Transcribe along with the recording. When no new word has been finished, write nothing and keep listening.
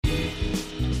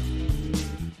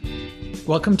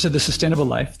Welcome to The Sustainable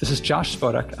Life. This is Josh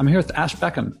Spodek. I'm here with Ash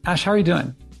Beckham. Ash, how are you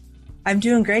doing? I'm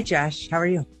doing great, Josh. How are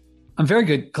you? I'm very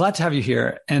good. Glad to have you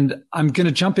here. And I'm going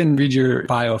to jump in and read your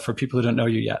bio for people who don't know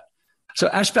you yet. So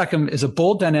Ash Beckham is a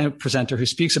bold, dynamic presenter who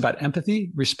speaks about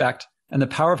empathy, respect, and the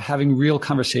power of having real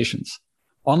conversations.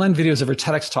 Online videos of her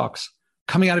TEDx talks,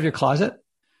 coming out of your closet,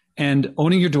 and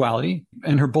owning your duality,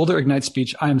 and her Boulder Ignite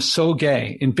speech, I am so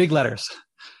gay, in big letters,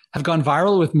 have gone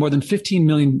viral with more than 15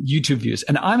 million YouTube views.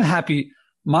 And I'm happy.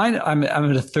 Mine, I'm at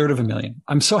 1/3 of a million.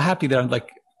 I'm so happy that I'm like,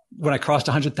 when I crossed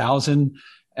 100,000,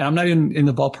 and I'm not even in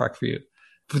the ballpark for you.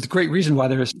 With great reason why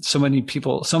there's so many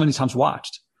people, so many times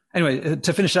watched. Anyway,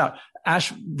 to finish out,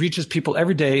 Ash reaches people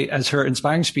every day as her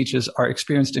inspiring speeches are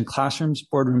experienced in classrooms,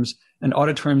 boardrooms, and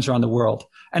auditoriums around the world.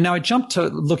 And now I jumped to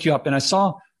look you up and I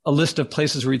saw a list of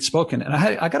places where you'd spoken. And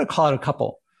I got to call out a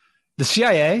couple. The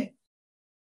CIA.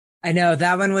 I know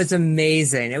that one was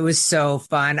amazing. It was so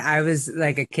fun. I was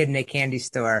like a kid in a candy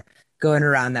store going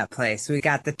around that place. We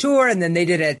got the tour and then they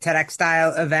did a TEDx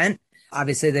style event.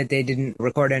 Obviously that they didn't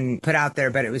record and put out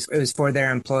there, but it was for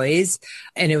their employees.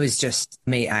 And it was just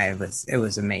me. It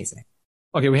was amazing.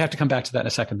 Okay. We have to come back to that in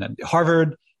a second then.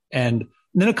 Harvard and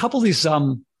then a couple of these,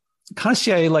 kind of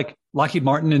CIA, like Lockheed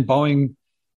Martin and Boeing.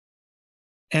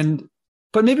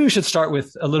 But maybe we should start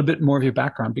with a little bit more of your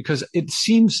background, because it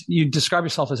seems you describe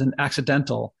yourself as an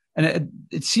accidental, and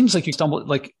it seems like you stumbled.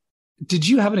 Like, did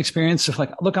you have an experience of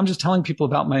like, look, I'm just telling people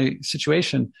about my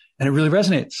situation and it really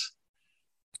resonates?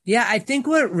 Yeah, I think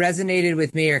what resonated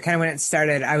with me, or kind of when it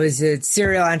started, I was a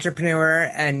serial entrepreneur,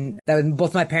 and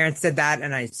both my parents did that,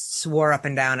 and I swore up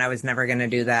and down I was never going to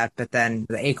do that. But then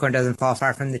the acorn doesn't fall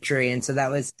far from the tree, and so that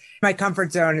was my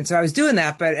comfort zone. And so I was doing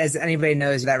that, but as anybody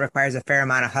knows, that requires a fair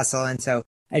amount of hustle, and so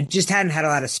I just hadn't had a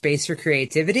lot of space for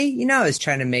creativity. You know, I was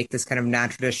trying to make this kind of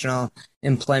non-traditional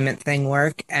employment thing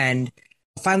work, and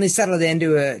finally settled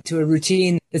into a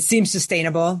routine that seems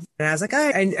sustainable. And I was like,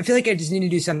 I feel like I just need to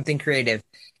do something creative.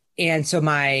 And so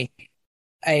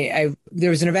there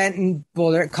was an event in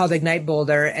Boulder called Ignite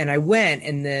Boulder, and I went,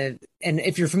 and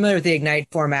if you're familiar with the Ignite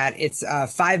format, it's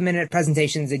 5-minute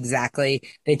presentations exactly.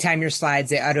 They time your slides.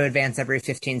 They auto advance every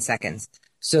 15 seconds.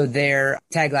 So their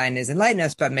tagline is enlighten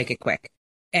us, but make it quick.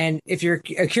 And if you're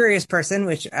a curious person,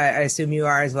 which I assume you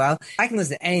are as well, I can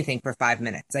listen to anything for 5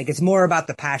 minutes. Like, it's more about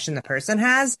the passion the person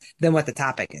has than what the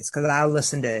topic is. Cause I'll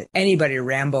listen to anybody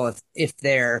ramble if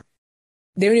they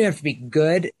don't even have to be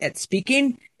good at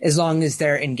speaking as long as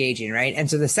they're engaging, right? And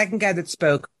so the second guy that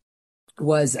spoke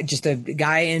was just a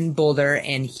guy in Boulder,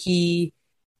 and he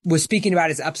was speaking about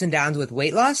his ups and downs with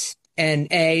weight loss. And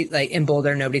A, like in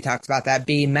Boulder, nobody talks about that.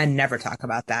 B, men never talk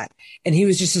about that. And he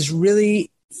was just this really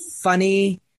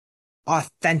funny,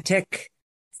 authentic,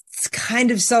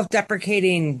 kind of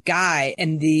self-deprecating guy.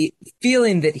 And the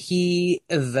feeling that he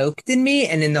evoked in me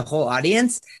and in the whole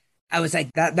audience, I was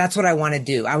like, that's what I want to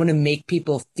do. I want to make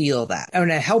people feel that. I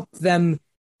want to help them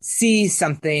see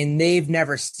something they've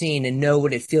never seen and know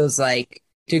what it feels like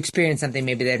to experience something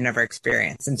maybe they've never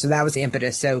experienced. And so that was the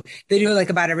impetus. So they do it like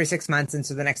about every 6 months. And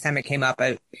so the next time it came up,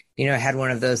 I had one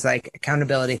of those like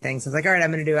accountability things. I was like, all right,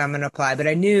 I'm going to apply. But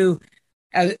I knew,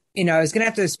 I was going to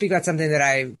have to speak about something that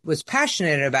I was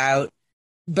passionate about,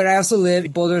 but I also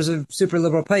Boulder's a super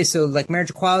liberal place. So like marriage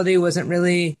equality wasn't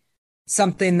really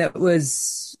something that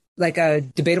was like a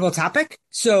debatable topic.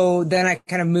 So then I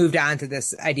kind of moved on to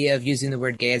this idea of using the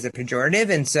word gay as a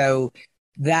pejorative. And so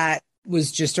that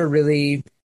was just a really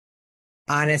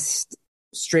honest,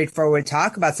 straightforward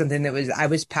talk about something that I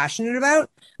was passionate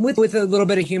about with a little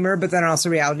bit of humor, but then also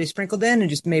reality sprinkled in, and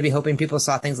just maybe hoping people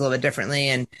saw things a little bit differently.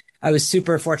 And I was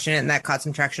super fortunate, and that caught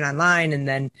some traction online. And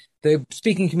then the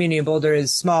speaking community in Boulder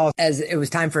is small, as it was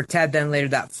time for TED then later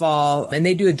that fall, and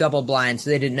they do a double blind. So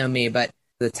they didn't know me, but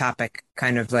the topic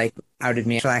kind of like outed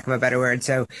me, for lack of a better word.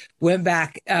 So went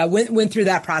back, went through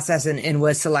that process and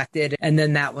was selected. And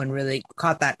then that one really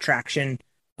caught that traction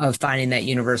of finding that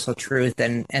universal truth.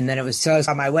 And then it was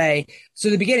on my way. So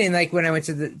the beginning, like when I went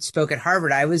to spoke at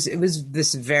Harvard, it was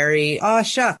this very, oh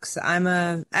shucks, I'm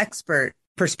a expert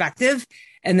perspective.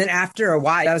 And then after a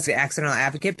while, that was the accidental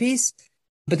advocate piece.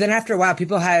 But then after a while,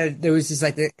 there was this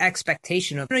like the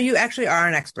expectation of, you actually are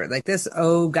an expert like this.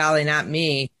 Oh golly, not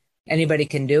me. Anybody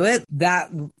can do it.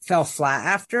 That fell flat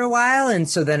after a while. And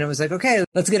so then it was like, okay,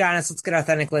 let's get honest. Let's get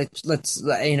authentic. Let's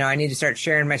I need to start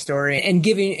sharing my story and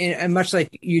giving, and much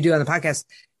like you do on the podcast,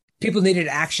 people needed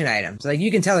action items. Like, you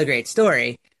can tell a great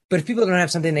story, but if people don't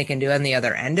have something they can do on the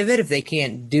other end of it, if they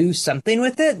can't do something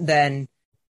with it, then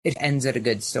it ends at a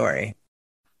good story.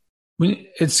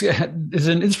 It's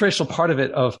an inspirational part of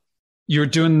it of you're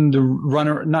doing the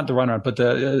runner, not the runner, but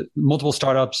the multiple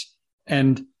startups,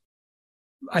 and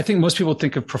I think most people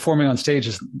think of performing on stage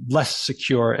as less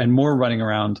secure and more running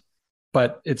around,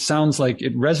 but it sounds like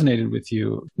it resonated with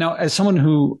you. Now, as someone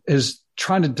who is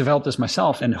trying to develop this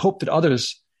myself and hope that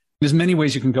others, there's many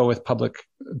ways you can go with public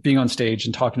being on stage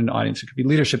and talking to an audience. It could be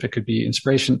leadership. It could be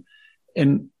inspiration.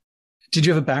 And did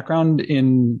you have a background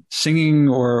in singing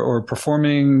or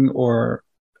performing or?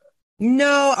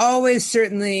 No, always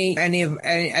certainly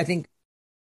I think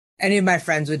any of my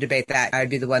friends would debate that. I'd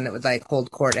be the one that would like hold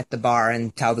court at the bar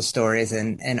and tell the stories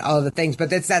and all of the things.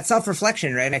 But it's that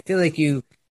self-reflection, right? I feel like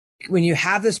when you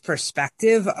have this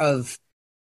perspective of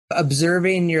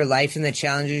observing your life and the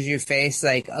challenges you face,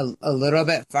 like a little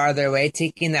bit farther away,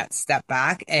 taking that step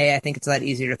back, I think it's a lot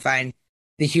easier to find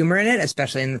the humor in it,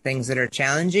 especially in the things that are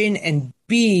challenging. And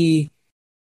B,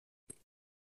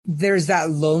 there's that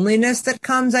loneliness that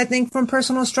comes, I think, from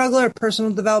personal struggle or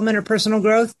personal development or personal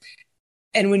growth.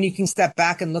 And when you can step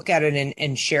back and look at it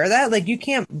and share that, like you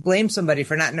can't blame somebody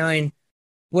for not knowing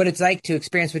what it's like to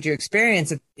experience what you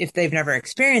experience if they've never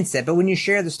experienced it. But when you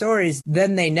share the stories,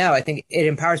 then they know. I think it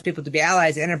empowers people to be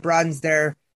allies and it broadens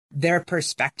their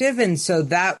perspective. And so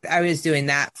that I was doing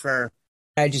that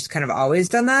I just kind of always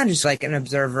done that, just like an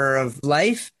observer of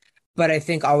life. But I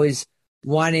think always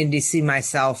wanting to see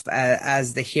myself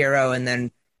as the hero and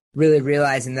then really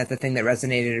realizing that the thing that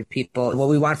resonated with people, what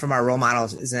we want from our role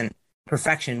models isn't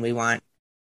perfection. We want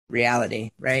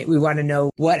reality, right? We want to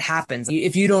know what happens.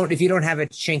 If you don't have a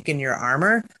chink in your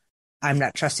armor, I'm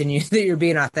not trusting you that you're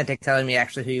being authentic, telling me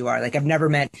actually who you are. Like I've never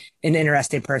met an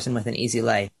interesting person with an easy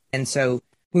life. And so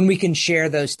when we can share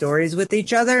those stories with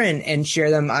each other and share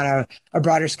them on a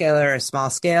broader scale or a small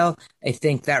scale, I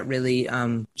think that really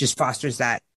just fosters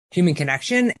that human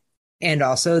connection. And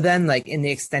also then like in the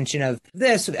extension of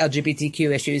this with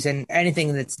LGBTQ issues and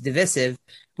anything that's divisive,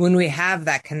 when we have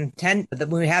that when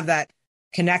we have that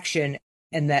connection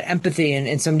and that empathy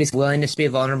and somebody's willingness to be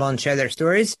vulnerable and share their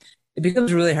stories, it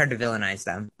becomes really hard to villainize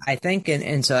them, I think.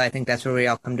 And so I think that's where we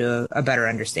all come to a better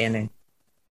understanding.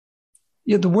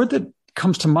 Yeah, the word that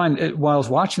comes to mind while I was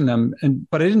watching them,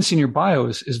 but I didn't see in your bio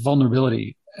is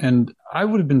vulnerability. And I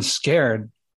would have been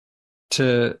scared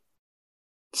to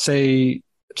say,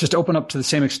 just open up to the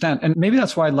same extent. And maybe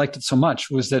that's why I liked it so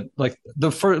much was that like the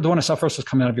one I saw first was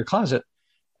coming out of your closet.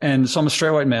 And so I'm a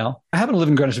straight white male. I happen to live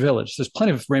in Greenwich Village. There's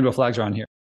plenty of rainbow flags around here.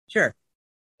 Sure.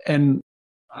 And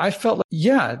I felt like,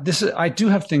 yeah, I do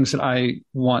have things that I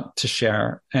want to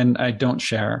share and I don't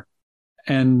share.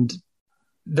 And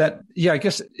that, yeah, I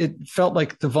guess it felt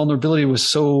like the vulnerability was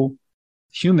so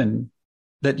human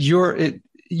that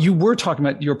you were talking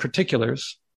about your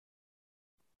particulars,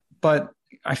 but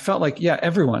I felt like, yeah,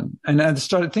 everyone. And I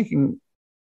started thinking,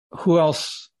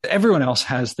 everyone else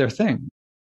has their thing.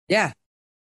 Yeah.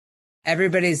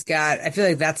 Everybody's I feel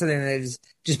like that's something that has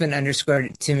just been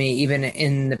underscored to me, even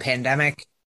in the pandemic.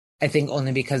 I think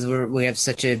only because we have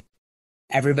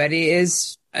everybody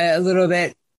is a little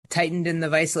bit tightened in the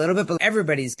vice a little bit, but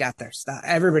everybody's got their stuff.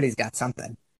 Everybody's got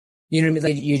something. You know what I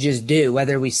mean? Like you just do,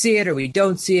 whether we see it or we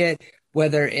don't see it,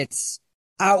 whether it's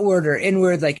outward or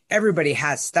inward, like everybody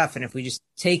has stuff. And if we just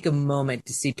take a moment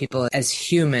to see people as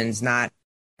humans, not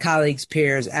colleagues,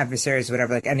 peers, adversaries,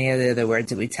 whatever, like any of the other words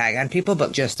that we tag on people,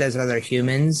 but just as other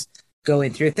humans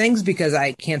going through things, because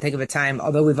I can't think of a time,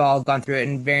 although we've all gone through it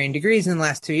in varying degrees in the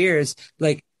last 2 years,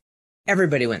 like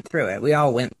everybody went through it. We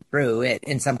all went through it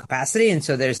in some capacity. And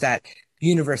so there's that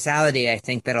universality, I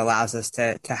think, that allows us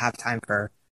to have time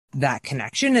for that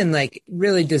connection. And like,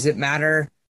 really, does it matter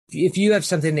if you have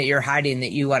something that you're hiding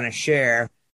that you want to share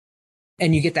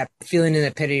and you get that feeling in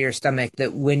the pit of your stomach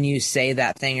that when you say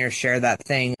that thing or share that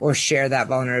thing or share that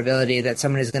vulnerability that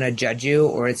someone is going to judge you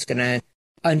or it's going to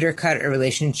undercut a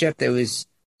relationship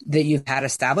that you've had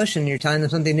established and you're telling them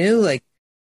something new, like,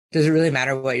 does it really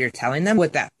matter what you're telling them,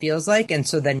 what that feels like? And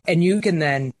so then, and you can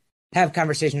then have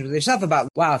conversations with yourself about,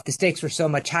 wow, if the stakes were so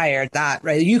much higher, that,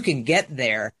 right, you can get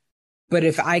there. But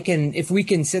if we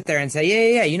can sit there and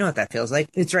say, yeah, you know what that feels like,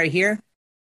 it's right here,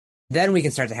 then we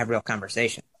can start to have real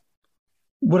conversation.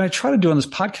 What I try to do on this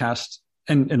podcast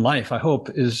and in life, I hope,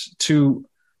 is to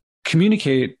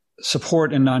communicate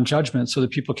support and non-judgment so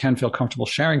that people can feel comfortable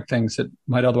sharing things that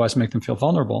might otherwise make them feel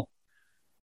vulnerable.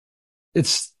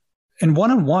 And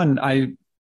one-on-one, I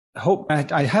hope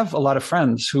I have a lot of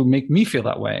friends who make me feel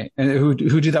that way and who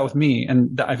do that with me,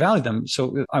 and I value them.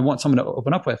 So I want someone to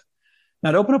open up with.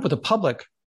 Now, to open up with the public,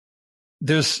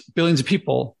 there's billions of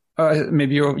people.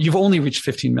 Maybe you've only reached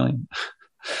 15 million.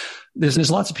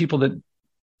 There's lots of people that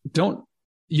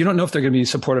you don't know if they're going to be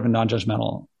supportive and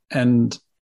non-judgmental. And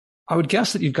I would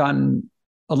guess that you've gotten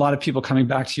a lot of people coming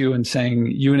back to you and saying,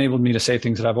 you enabled me to say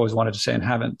things that I've always wanted to say and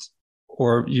haven't,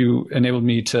 or you enabled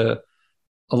me to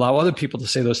allow other people to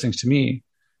say those things to me,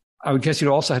 I would guess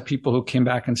you'd also have people who came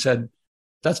back and said,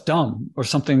 that's dumb, or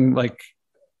something like.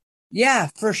 Yeah,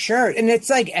 for sure. And it's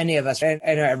like any of us, right?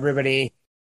 I know everybody,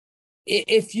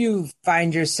 if you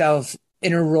find yourself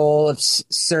in a role of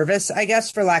service, I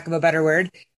guess, for lack of a better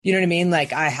word, you know what I mean?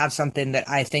 Like, I have something that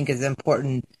I think is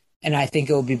important and I think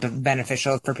it will be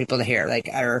beneficial for people to hear. Like,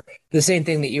 or the same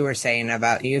thing that you were saying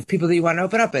about you have people that you want to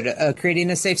open up at, creating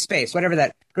a safe space, whatever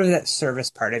that service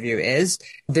part of you is.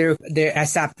 I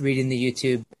stopped reading the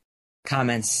YouTube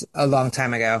comments a long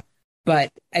time ago,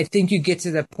 but I think you get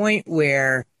to the point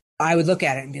where I would look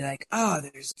at it and be like, oh,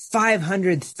 there's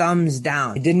 500 thumbs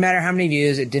down. It didn't matter how many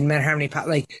views. It didn't matter how many,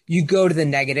 like, you go to the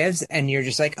negatives and you're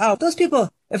just like, oh, those people,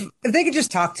 if they could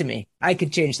just talk to me, I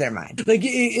could change their mind. Like,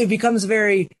 it becomes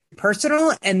very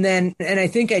personal. And I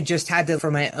think I just had to,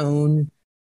 for my own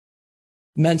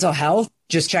mental health,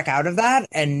 just check out of that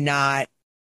and not,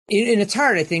 and it's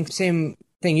hard. I think same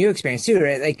thing you experienced too,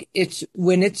 right? Like,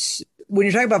 when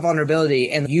you're talking about vulnerability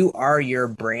and you are your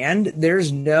brand,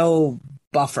 there's no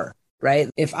buffer, right?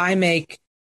 If I make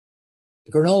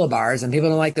granola bars and people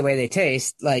don't like the way they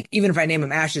taste, like, even if I name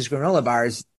them Ash's granola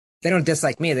bars, they don't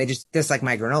dislike me. They just dislike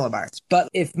my granola bars. But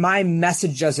if my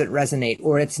message doesn't resonate,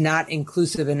 or it's not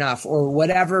inclusive enough, or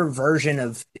whatever version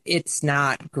of it's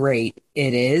not great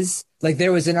it is, like,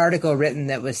 there was an article written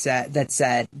that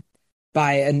said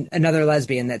by another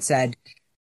lesbian that said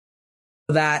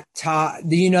that talk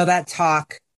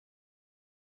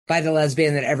by the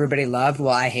lesbian that everybody loved. Well,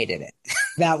 I hated it.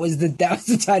 That was the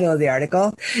title of the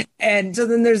article. And so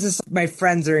then there's this, my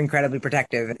friends are incredibly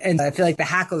protective. And I feel like the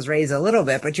hackles raise a little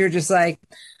bit, but you're just like,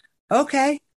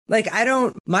 okay, like,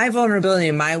 my vulnerability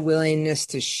and my willingness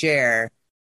to share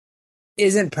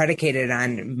isn't predicated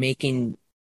on making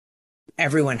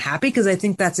everyone happy, because I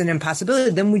think that's an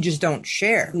impossibility. Then we just don't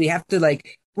share. We have to,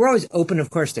 like, we're always open, of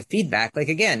course, to feedback. Like,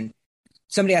 again,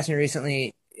 somebody asked me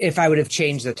recently if I would have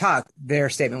changed the talk. Their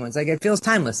statement was like, it feels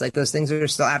timeless. Like, those things are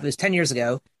still, it was 10 years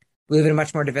ago. We live in a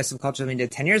much more divisive culture than we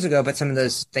did 10 years ago, but some of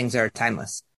those things are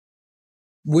timeless.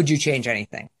 Would you change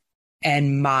anything?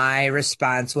 And my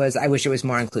response was, I wish it was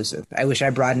more inclusive. I wish I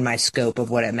broadened my scope of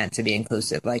what it meant to be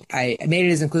inclusive. Like, I made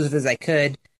it as inclusive as I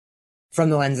could from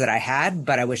the lens that I had,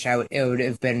 but I wish it would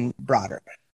have been broader.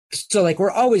 So, like, we're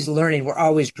always learning, we're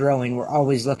always growing, we're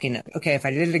always looking at, okay, if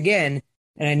I did it again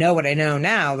and I know what I know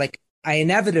now, like, I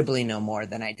inevitably know more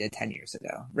than I did 10 years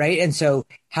ago, right? And so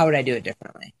how would I do it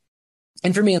differently?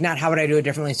 And for me, not how would I do it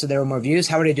differently so there were more views?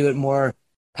 How would I do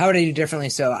it differently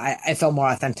so I felt more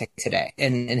authentic today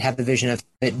and have the vision of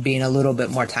it being a little bit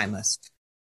more timeless?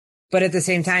 But at the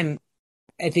same time,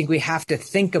 I think we have to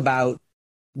think about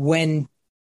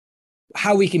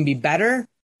how we can be better,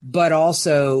 but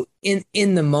also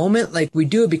in the moment, like, we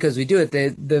do it because we do it.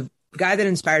 The guy that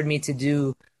inspired me to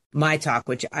do my talk,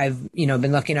 which I've,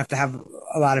 been lucky enough to have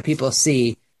a lot of people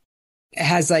see,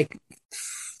 has, like,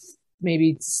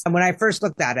 maybe when I first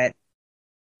looked at it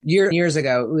years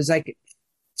ago, it was like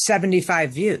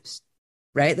 75 views,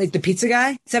 right? Like, the pizza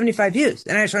guy, 75 views.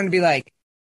 And I just wanted to be like,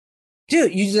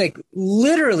 dude, you just, like,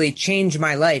 literally changed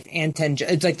my life, and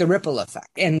it's like the ripple effect,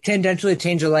 and tangentially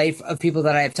change the life of people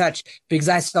that I have touched because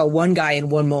I saw one guy in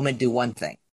one moment do one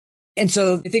thing. And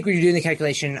so I think when you're doing the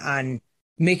calculation on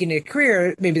making it a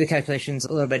career, maybe the calculation's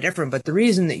a little bit different, but the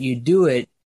reason that you do it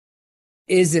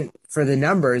isn't for the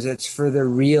numbers, it's for the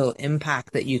real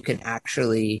impact that you can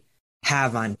actually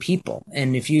have on people.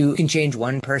 And if you can change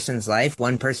one person's life,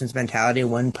 one person's mentality,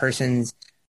 one person's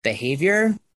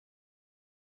behavior,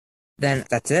 then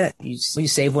that's it. You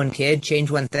save one kid,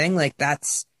 change one thing, like,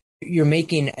 you're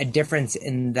making a difference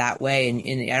in that way.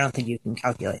 And I don't think you can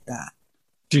calculate that.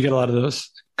 Do you get a lot of those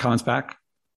comments back?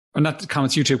 Or not the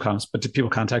comments, YouTube comments, but do people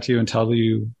contact you and tell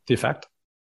you the effect?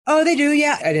 Oh, they do.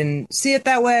 Yeah. I didn't see it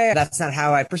that way. That's not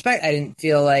how I perspective. I didn't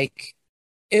feel like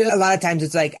a lot of times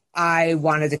it's like, I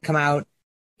wanted to come out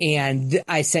and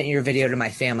I sent your video to my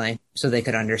family so they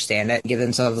could understand it, give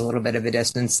themselves a little bit of a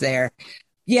distance there.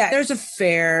 Yeah, there's a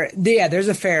fair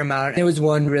amount. There was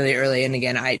one really early. And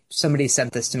again, somebody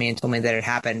sent this to me and told me that it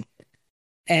happened.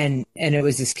 And it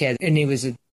was this kid, and he was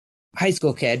a high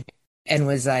school kid, and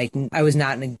was like, I was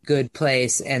not in a good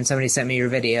place, and somebody sent me your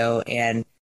video, and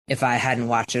if I hadn't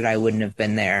watched it, I wouldn't have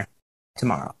been there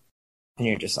tomorrow. And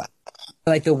you're just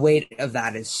like the weight of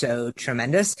that is so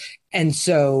tremendous. And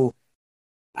so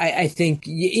I think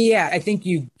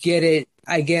you get it.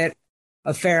 I get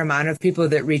a fair amount of people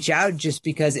that reach out just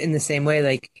because, in the same way,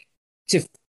 like, to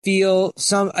feel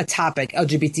a topic,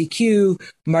 LGBTQ,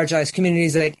 marginalized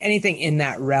communities, like anything in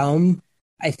that realm,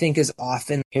 I think is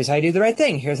often, here's how you do the right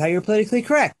thing. Here's how you're politically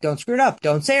correct. Don't screw it up.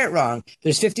 Don't say it wrong.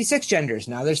 There's 56 genders.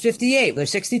 Now there's 58. There's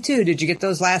 62. Did you get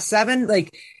those last 7?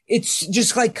 Like, it's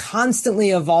just like constantly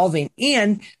evolving,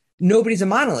 and nobody's a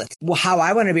monolith. Well, how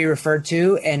I want to be referred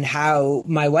to and how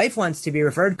my wife wants to be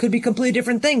referred could be completely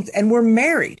different things. And we're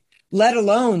married, let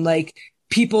alone like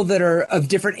people that are of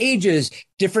different ages,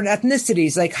 different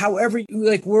ethnicities, like however,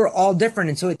 like we're all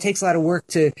different. And so it takes a lot of work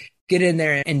to get in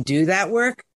there and do that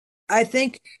work, I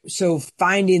think. So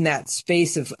finding that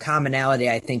space of commonality,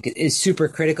 I think, is super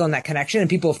critical in that connection, and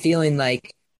people feeling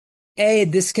like, A,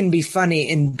 this can be funny,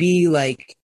 and B,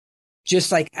 like,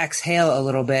 just like exhale a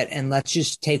little bit and let's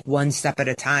just take one step at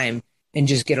a time and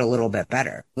just get a little bit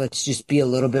better. Let's just be a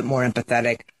little bit more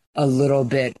empathetic, a little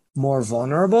bit more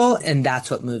vulnerable. And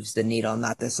that's what moves the needle,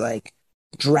 not this like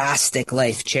drastic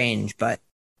life change, but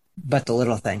the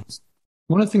little things.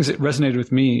 One of the things that resonated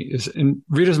with me is, and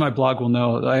readers of my blog will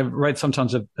know, I write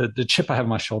sometimes of the chip I have on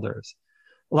my shoulders.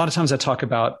 A lot of times I talk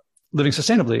about living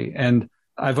sustainably, and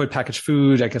I avoid packaged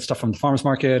food. I get stuff from the farmer's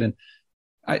market, and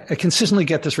I consistently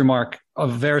get this remark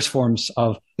of various forms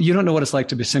of, you don't know what it's like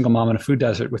to be a single mom in a food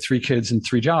desert with 3 kids and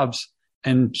 3 jobs.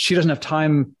 And she doesn't have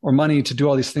time or money to do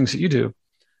all these things that you do.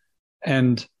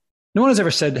 And no one has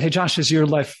ever said, hey, Josh, is your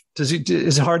life, is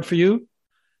it hard for you?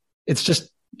 It's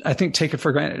just, I think, take it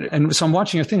for granted. And so I'm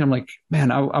watching your thing. I'm like,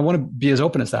 man, I want to be as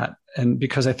open as that. And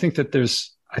because I think that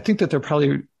they're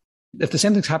probably, if the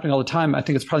same thing's happening all the time, I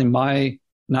think it's probably my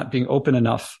not being open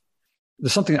enough.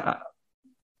 There's something,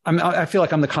 I feel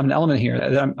like I'm the common element here.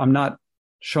 That I'm not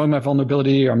showing my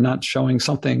vulnerability, or I'm not showing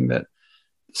something that,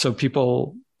 so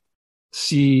people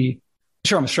see,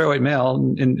 sure, I'm a straight white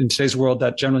male. In today's world,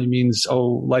 that generally means, oh,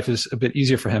 life is a bit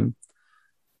easier for him.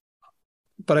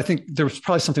 But I think there's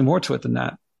probably something more to it than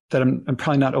that I'm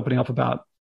probably not opening up about,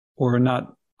 or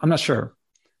not, I'm not sure.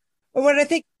 But what I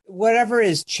think, whatever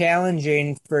is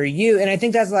challenging for you, and I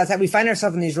think that's a lot of time we find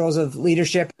ourselves in these roles of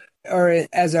leadership or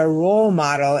as a role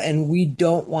model, and we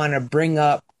don't want to bring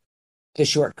up the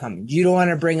shortcomings. You don't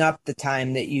want to bring up the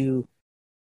time that you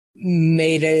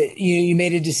made you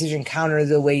made a decision counter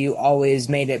the way you always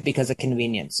made it because of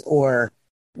convenience or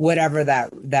whatever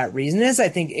that reason is. I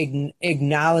think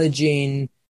acknowledging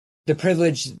the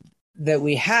privilege that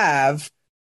we have,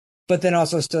 but then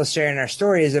also still sharing our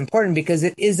story is important, because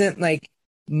it isn't like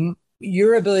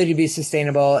your ability to be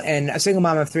sustainable and a single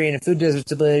mom of 3 and a food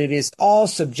desert's ability to be is all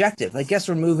subjective. Like, yes,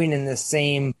 we're moving in the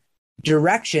same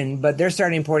direction, but their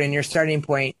starting point and your starting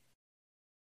point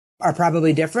are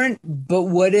probably different. But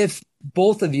what if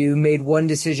both of you made one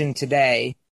decision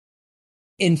today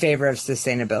in favor of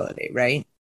sustainability, right?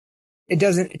 It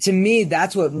doesn't, to me,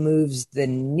 that's what moves the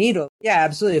needle. Yeah,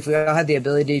 absolutely. If we all had the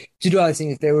ability to do all these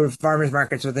things, if there were farmers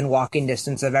markets within walking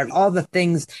distance of all the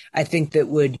things, I think that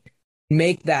would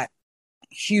make that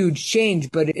huge change.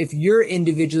 But if you're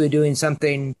individually doing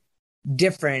something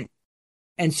different,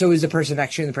 and so is the person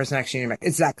next to you and the person next to you,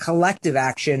 it's that collective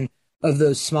action of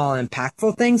those small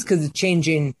impactful things, because it's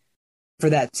changing for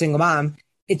that single mom.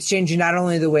 It's changing not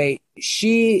only the way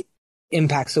she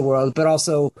impacts the world, but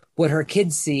also what her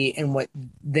kids see and what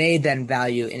they then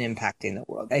value in impacting the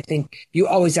world. I think you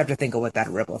always have to think of what that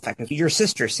ripple effect is. Your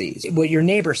sister sees, what your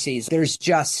neighbor sees.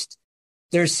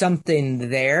 There's something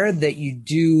there that you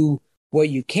do what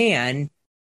you can,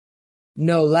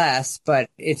 no less, but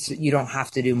you don't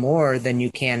have to do more than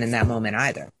you can in that moment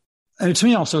either. And to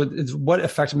me also, it's what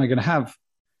effect am I going to have?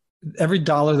 Every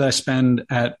dollar that I spend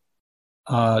at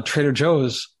Trader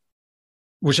Joe's,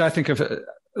 which I think of,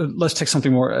 let's take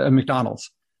something more,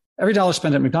 McDonald's. Every dollar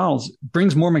spent at McDonald's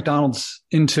brings more McDonald's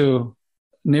into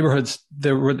neighborhoods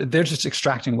they're just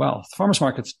extracting wealth. Farmers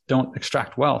markets don't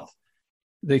extract wealth.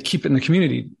 They keep it in the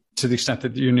community to the extent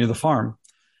that you're near the farm.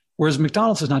 Whereas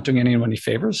McDonald's is not doing anyone any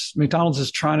favors. McDonald's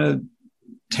is trying to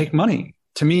take money.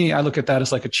 To me, I look at that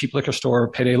as like a cheap liquor store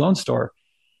or payday loan store.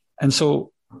 And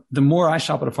so the more I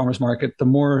shop at a farmer's market, the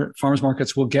more farmers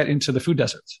markets will get into the food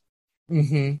deserts.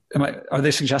 Mm-hmm. Are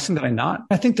they suggesting that I'm not?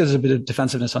 I think there's a bit of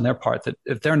defensiveness on their part, that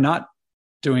if they're not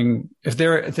doing, if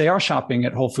they are shopping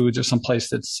at Whole Foods or someplace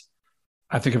that's,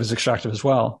 I think of as extractive as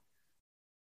well,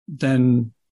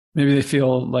 then maybe they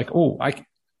feel like, oh,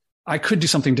 I could do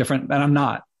something different and I'm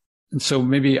not. And so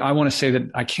maybe I want to say that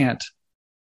I can't.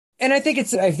 And I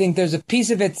think there's a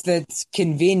piece of it that's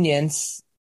convenience,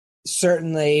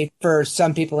 certainly for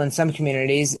some people in some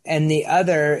communities, and the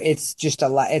other, it's just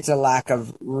it's a lack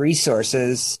of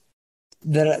resources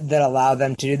that allow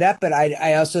them to do that. But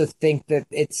I also think that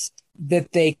it's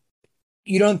that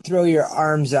you don't throw your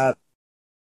arms up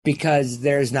because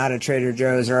there's not a Trader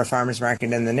Joe's or a farmer's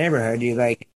market in the neighborhood.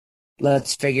 You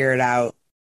let's figure it out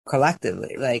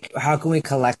collectively. Like, how can we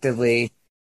collectively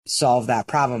solve that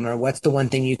problem, or what's the one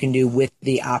thing you can do with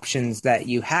the options that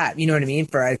you have? You know what I mean?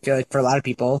 I feel like for a lot of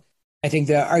people, I think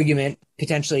the argument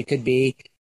potentially could be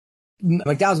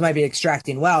McDonald's might be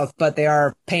extracting wealth, but they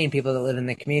are paying people that live in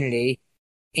the community,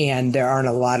 and there aren't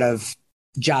a lot of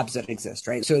jobs that exist,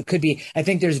 right? So it could be, I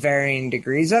think there's varying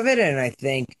degrees of it. And I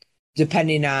think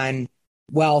depending on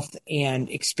wealth and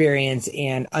experience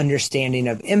and understanding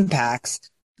of impacts,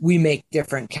 we make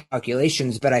different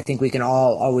calculations, but I think we can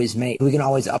always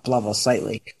up level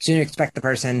slightly. So you expect the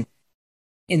person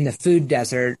in the food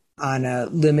desert on a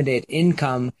limited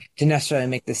income to necessarily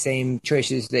make the same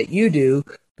choices that you do.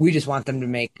 We just want them to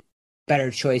make better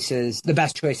choices, the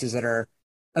best choices that are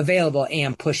available,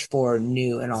 and push for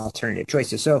new and alternative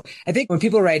choices. So I think when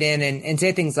people write in and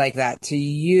say things like that to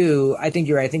you, I think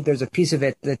you're right. I think there's a piece of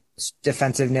it that's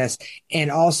defensive,ness. And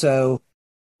also,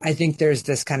 I think there's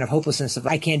this kind of hopelessness of,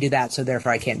 I can't do that, so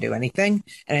therefore I can't do anything.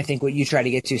 And I think what you try to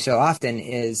get to so often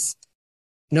is,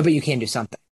 no, but you can do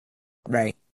something,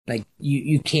 right? Like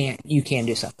you can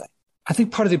do something. I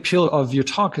think part of the appeal of your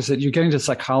talk is that you're getting to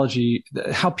psychology,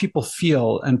 how people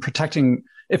feel, and protecting.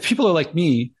 If people are like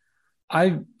me,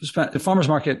 I spent at the farmer's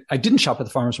market. I didn't shop at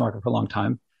the farmer's market for a long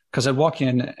time because I'd walk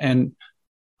in and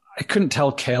I couldn't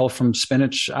tell kale from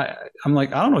spinach. I'm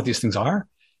like, I don't know what these things are.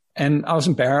 And I was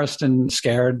embarrassed and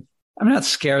scared. I'm not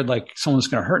scared like someone's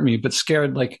going to hurt me, but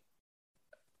scared like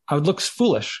I would look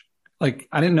foolish. Like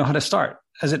I didn't know how to start.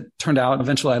 As it turned out,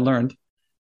 eventually I learned.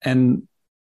 And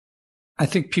I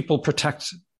think people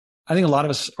protect. I think a lot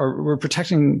of us we're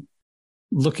protecting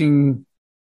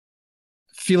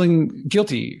feeling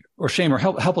guilty or shame or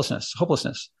hopelessness.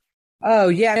 Oh,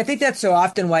 yeah. I think that's so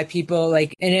often why people,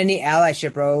 like in any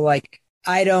allyship role, like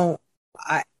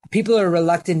people are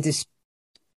reluctant to,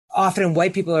 often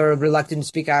white people are reluctant to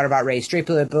speak out about race. Straight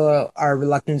people are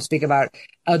reluctant to speak about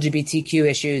LGBTQ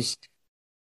issues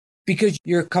because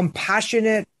you're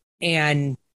compassionate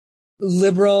and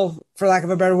liberal, for lack of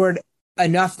a better word,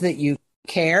 enough that you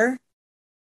care,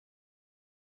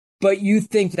 but you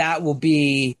think that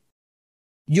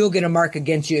you'll get a mark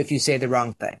against you if you say the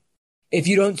wrong thing. If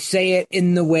you don't say it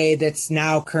in the way that's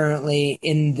now currently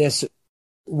in this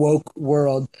woke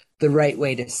world, the right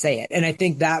way to say it. And I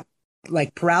think that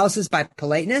like paralysis by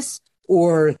politeness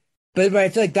but I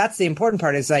feel like that's the important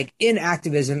part is like in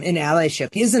activism, in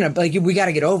allyship, we got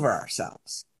to get over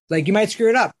ourselves. Like you might screw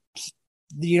it up.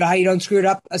 You know how you don't screw it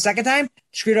up a second time?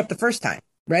 Screw it up the first time,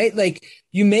 right? Like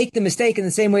you make the mistake in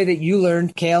the same way that you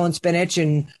learned kale and spinach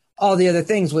and all the other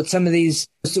things with some of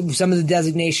the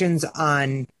designations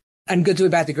on good to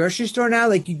about the grocery store now.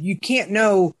 Like you can't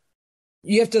know,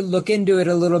 you have to look into it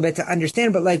a little bit to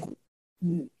understand, but like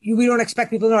we don't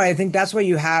expect people to know. I think that's why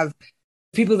you have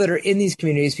people that are in these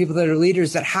communities, people that are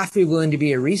leaders that have to be willing to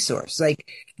be a resource. Like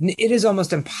it is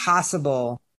almost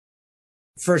impossible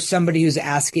for somebody who's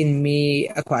asking me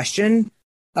a question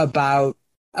about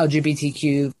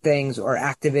LGBTQ things or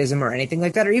activism or anything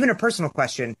like that, or even a personal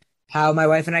question, how my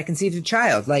wife and I conceived a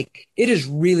child. Like it is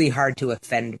really hard to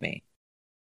offend me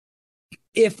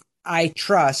if I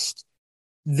trust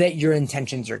that your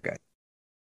intentions are good.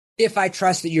 If I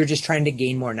trust that you're just trying to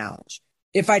gain more knowledge.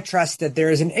 If I trust that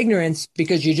there is an ignorance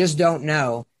because you just don't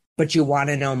know, but you want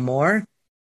to know more.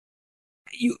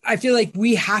 I feel like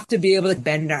we have to be able to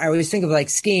bend. I always think of like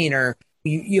skiing, or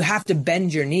you have to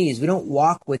bend your knees. We don't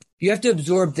walk you have to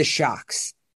absorb the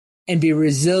shocks and be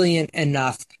resilient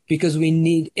enough, because we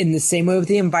need, in the same way with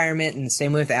the environment and the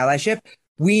same way with allyship,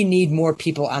 we need more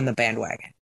people on the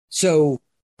bandwagon. So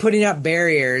putting up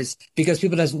barriers because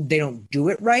people they don't do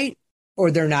it right, or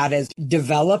they're not as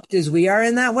developed as we are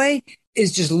in that way,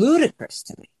 is just ludicrous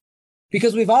to me,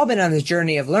 because we've all been on this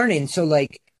journey of learning. So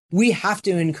like, we have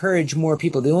to encourage more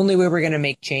people. The only way we're going to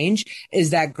make change is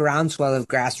that groundswell of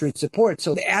grassroots support.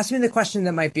 So ask me the question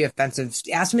that might be offensive.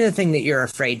 Ask me the thing that you're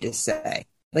afraid to say.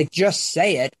 Like, just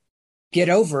say it, get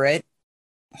over it,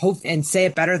 hope, and say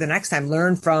it better the next time.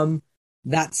 Learn from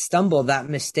that stumble, that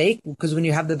mistake, because when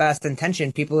you have the best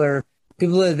intention, people are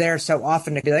there so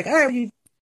often to be like, oh, you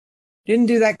didn't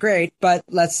do that great, but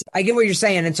I get what you're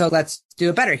saying, and so let's do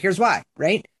it better. Here's why,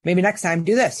 right? Maybe next time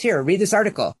do this. Here, read this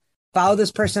article. Follow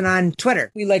this person on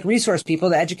Twitter. We like resource people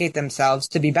to educate themselves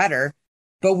to be better,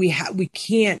 but we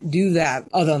can't do that.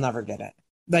 Oh, they'll never get it.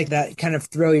 Like that kind of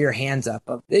throw your hands up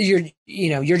of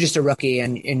you're just a rookie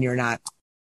and you're not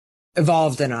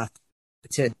evolved enough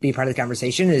to be part of the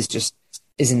conversation is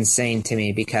insane to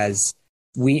me, because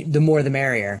the more the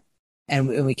merrier,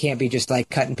 and we can't be just like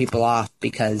cutting people off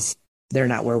because they're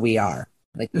not where we are.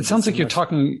 Like it sounds like you're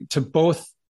talking to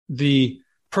both the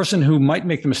person who might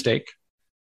make the mistake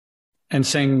and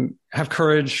saying, have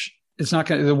courage.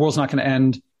 The world's not going to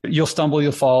end. You'll stumble,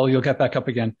 you'll fall, you'll get back up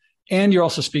again. And you're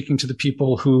also speaking to the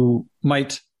people who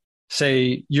might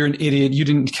say, you're an idiot. You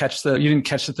didn't catch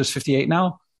that there's 58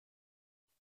 now.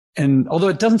 And although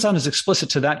it doesn't sound as explicit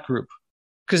to that group,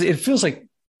 because it feels like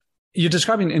you're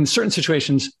describing in certain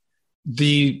situations,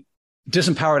 the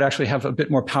disempowered actually have a bit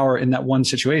more power in that one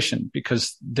situation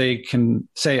because they can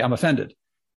say, I'm offended.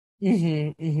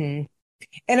 Mm-hmm, mm-hmm.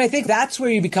 And I think that's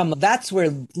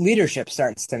where leadership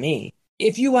starts to me.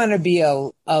 If you want to be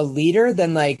a leader,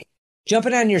 then like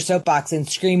jumping on your soapbox and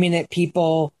screaming at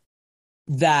people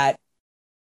that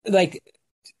like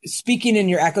speaking in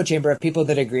your echo chamber of people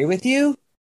that agree with you,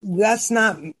 that's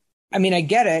not, I mean, I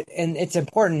get it and it's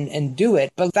important and do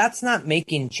it, but that's not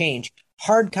making change.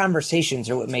 Hard conversations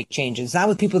are what make change. It's not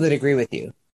with people that agree with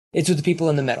you. It's with the people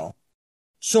in the middle.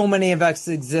 So many of us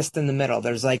exist in the middle.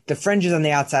 There's like the fringes on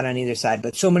the outside on either side,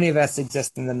 but so many of us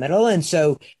exist in the middle. And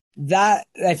so that,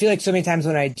 I feel like so many times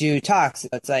when I do talks,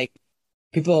 it's like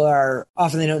people are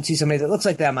often, they don't see somebody that looks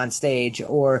like them on stage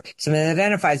or somebody that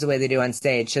identifies the way they do on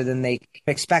stage. So then they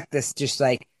expect this just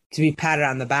like to be patted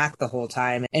on the back the whole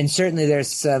time. And certainly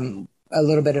there's a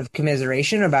little bit of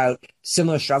commiseration about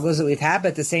similar struggles that we've had. But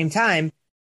at the same time,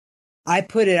 I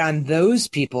put it on those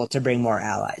people to bring more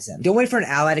allies in. Don't wait for an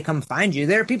ally to come find you.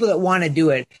 There are people that want to do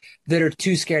it that are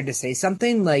too scared to say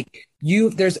something. Like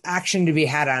there's action to be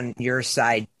had on your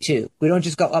side too. We don't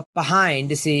just go up behind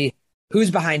to see who's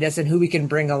behind us and who we can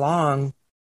bring along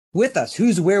with us,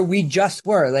 who's where we just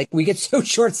were. Like we get so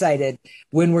short-sighted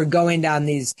when we're going down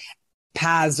these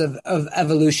paths of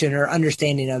evolution or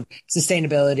understanding of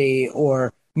sustainability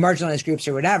or marginalized groups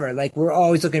or whatever. Like we're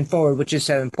always looking forward, which is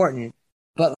so important.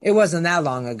 But it wasn't that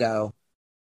long ago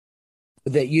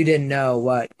that you didn't know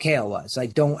what kale was.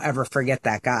 Like, don't ever forget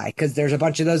that guy because there's a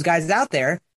bunch of those guys out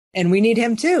there and we need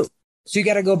him too. So you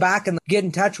got to go back and get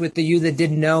in touch with the you that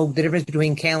didn't know the difference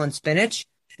between kale and spinach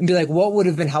and be like, what would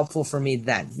have been helpful for me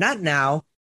then? Not now,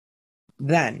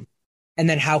 then. And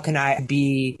then how can I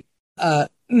be a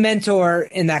mentor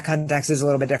in that context is a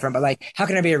little bit different, but like, how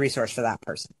can I be a resource for that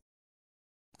person?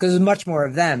 Because there's much more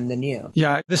of them than you.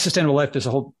 Yeah, This Sustainable Life, there's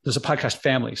a podcast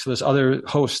family. So there's other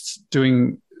hosts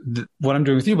doing what I'm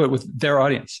doing with you, but with their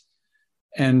audience.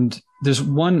 And there's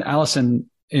one, Allison,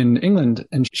 in England,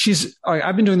 and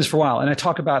I've been doing this for a while, and I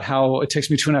talk about how it takes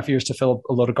me 2.5 years to fill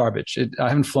a load of garbage. I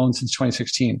haven't flown since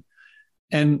 2016.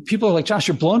 And people are like, Josh,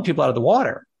 you're blowing people out of the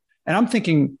water. And I'm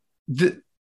thinking,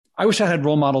 I wish I had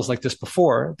role models like this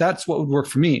before. That's what would work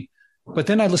for me. But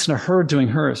then I listen to her doing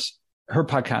her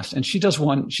podcast, and she did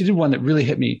one that really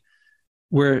hit me,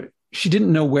 where she didn't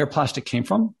know where plastic came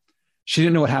from. She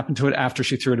didn't know what happened to it after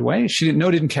she threw it away. She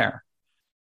didn't care.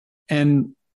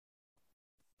 And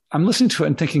I'm listening to it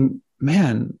and thinking,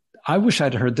 man, I wish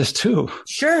I'd heard this too.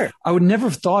 Sure. I would never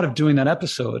have thought of doing that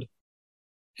episode.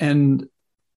 And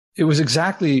it was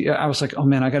I was like, oh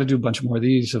man, I got to do a bunch more of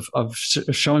these of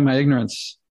showing my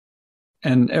ignorance.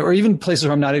 Or even places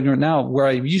where I'm not ignorant now, where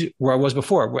I was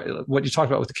before, what you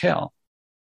talked about with the kale.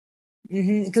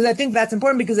 Because I think that's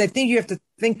important, because I think you have to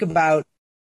think about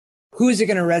who is it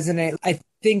going to resonate. I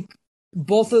think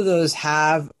both of those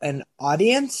have an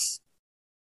audience,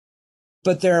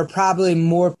 but there are probably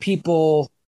more people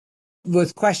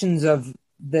with questions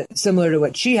similar to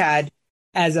what she had,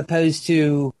 as opposed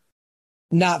to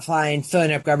not flying,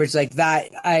 filling up garbage like that.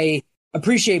 I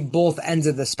appreciate both ends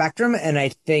of the spectrum, and I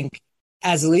think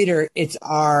as a leader, it's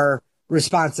our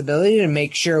responsibility to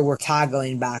make sure we're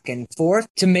toggling back and forth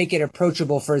to make it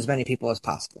approachable for as many people as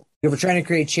possible. If we're trying to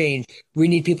create change, we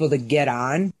need people to get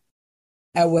on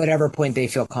at whatever point they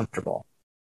feel comfortable.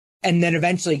 And then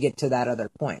eventually get to that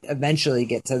other point, eventually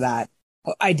get to that,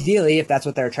 ideally, if that's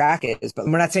what their track is. But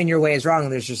we're not saying your way is wrong.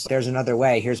 There's another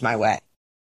way. Here's my way.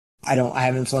 I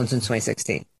haven't flown since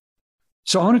 2016.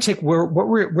 So I want to take where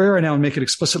we're now and make it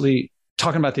explicitly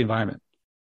talking about the environment.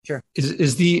 Sure.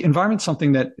 Is the environment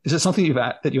something that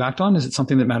you act on? Is it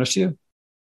something that matters to you?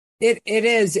 It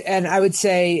is. And I would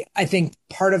say, I think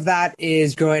part of that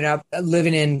is growing up,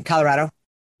 living in Colorado,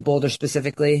 Boulder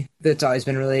specifically. That's always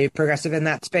been really progressive in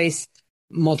that space.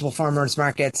 Multiple farmers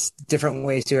markets, different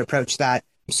ways to approach that.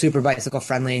 Super bicycle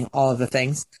friendly, all of the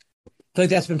things. I feel like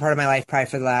that's been part of my life probably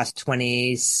for the last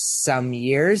 20 some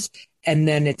years. And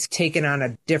then it's taken on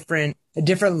a different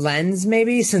lens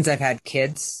maybe since I've had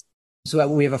kids. So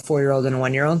we have a 4-year-old and a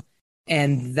 1-year-old.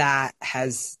 And that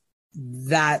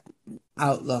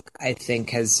outlook, I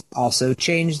think, has also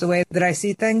changed the way that I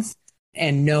see things.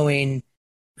 And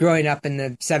growing up in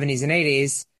the 70s and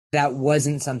 80s, that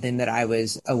wasn't something that I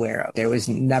was aware of. There was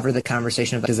never the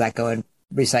conversation of, does that go in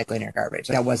recycling or garbage?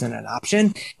 That wasn't an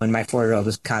option when my 4-year-old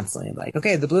was constantly like,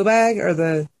 okay, the blue bag or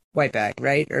the white bag,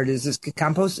 right? Or does this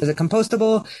compost? Is it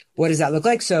compostable? What does that look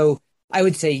like? So I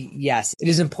would say yes, it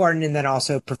is important. And then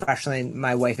also professionally,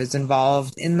 my wife is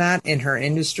involved in that in her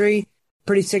industry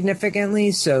pretty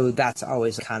significantly. So that's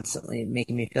always constantly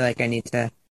making me feel like I need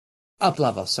to up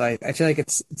level. So I feel like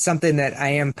it's something that I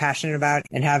am passionate about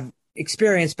and have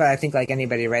experience, but I think like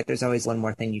anybody, right? There's always one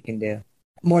more thing you can do.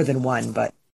 More than one,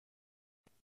 but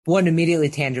one immediately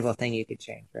tangible thing you could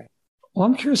change, right? Well,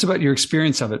 I'm curious about your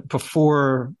experience of it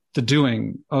before the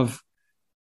doing of,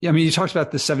 I mean, you talked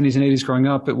about the 70s and 80s growing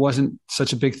up. It wasn't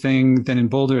such a big thing. Then in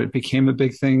Boulder, it became a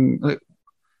big thing.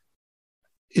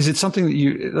 Is it something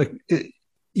that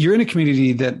you're in a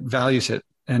community that values it?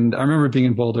 And I remember being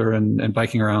in Boulder and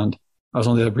biking around. I was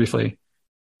only there briefly.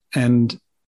 And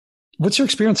what's your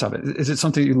experience of it? Is it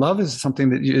something you love? Is it something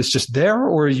that is just there,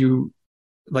 or are you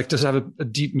like, does it have a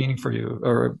deep meaning for you?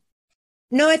 Or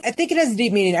no, I think it has a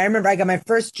deep meaning. I remember I got my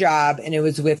first job and it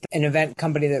was with an event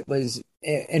company that was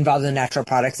involved in the natural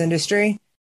products industry.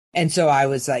 And so I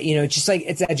was like, just like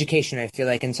it's education, I feel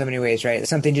like in so many ways, right?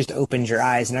 Something just opens your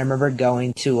eyes. And I remember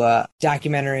going to a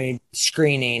documentary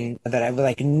screening that I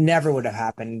like never would have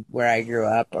happened where I grew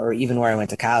up or even where I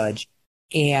went to college.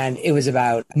 And it was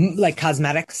about like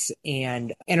cosmetics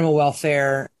and animal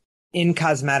welfare in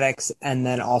cosmetics, and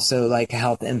then also like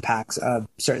health impacts of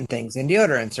certain things in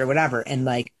deodorants or whatever. And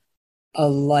like a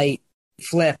light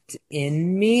flipped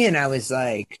in me and I was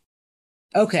like,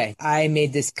 okay, I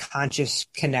made this conscious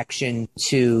connection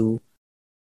to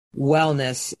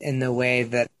wellness in the way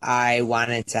that I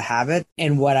wanted to have it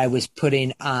and what I was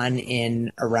putting on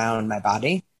in around my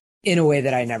body in a way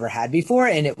that I never had before.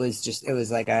 And it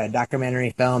was like a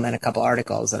documentary film and a couple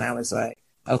articles. And I was like,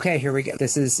 okay, here we go.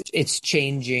 It's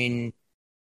changing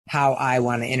how I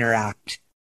want to interact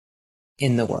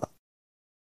in the world.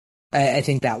 I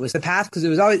think that was the path because it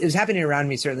was happening around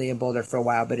me, certainly in Boulder for a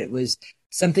while, but it was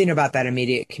something about that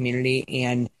immediate community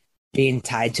and being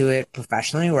tied to it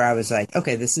professionally where I was like,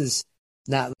 okay, this is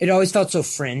not, it always felt so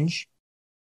fringe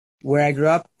where I grew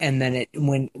up. And then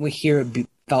when we hear it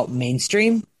felt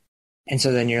mainstream. And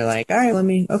so then you're like, all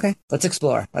right, let's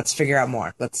explore. Let's figure out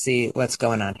more. Let's see what's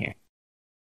going on here.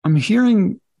 I'm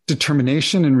hearing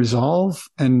determination and resolve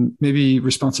and maybe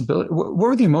responsibility. What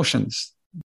were the emotions?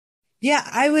 Yeah,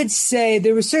 I would say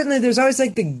there's always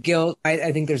like the guilt.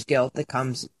 I think there's guilt that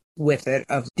comes with it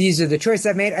of these are the choices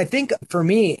I've made. I think for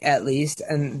me, at least,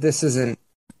 and this isn't,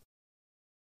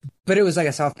 but it was like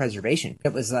a self-preservation.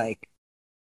 It was like,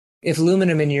 if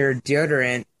aluminum in your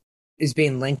deodorant is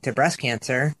being linked to breast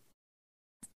cancer,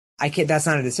 that's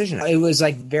not a decision. It was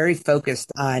like very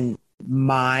focused on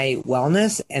my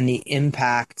wellness and the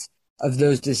impact of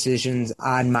those decisions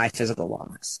on my physical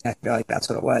wellness. I feel like that's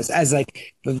what it was. As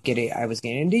like I was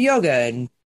getting into yoga and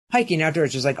hiking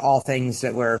outdoors, just like all things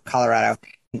that were Colorado.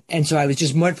 And so I was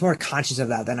just much more conscious of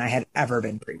that than I had ever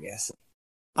been previously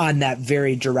on that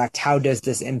very direct, how does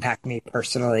this impact me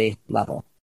personally level?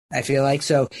 I feel like,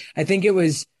 so I think it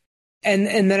was, and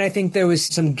then I think there was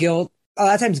some guilt, a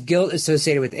lot of times guilt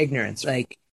associated with ignorance.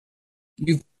 Like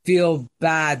you feel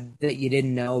bad that you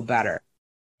didn't know better.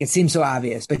 It seems so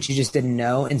obvious, but you just didn't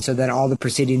know. And so then all the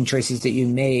preceding choices that you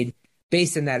made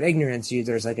based on that ignorance,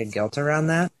 there's like a guilt around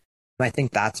that. I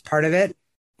think that's part of it.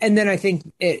 And then I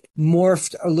think it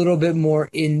morphed a little bit more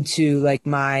into like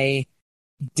my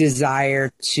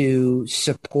desire to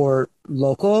support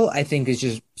local, I think is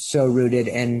just so rooted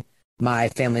in my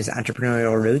family's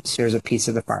entrepreneurial roots. There's a piece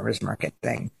of the farmers market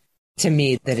thing to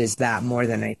me that is that more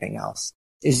than anything else,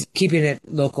 is keeping it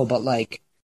local, but like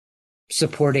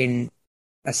supporting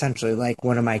essentially like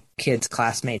one of my kids'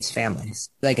 classmates' families.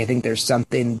 Like, I think there's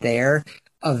something there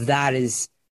of that is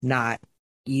not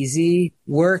easy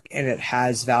work and it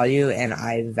has value, and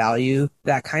I value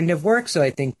that kind of work. So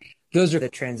I think those are the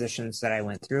transitions that I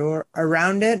went through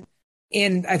around it.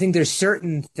 And I think there's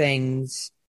certain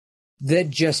things that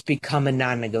just become a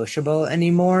non-negotiable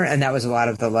anymore. And that was a lot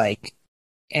of the like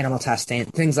animal testing,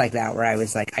 things like that, where I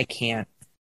was like, I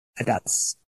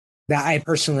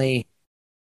personally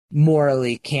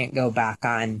morally can't go back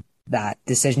on that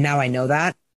decision. Now I know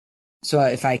that. So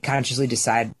if I consciously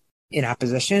decide in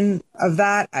opposition of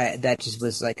that, that just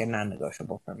was like a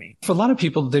non-negotiable for me. For a lot of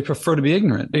people, they prefer to be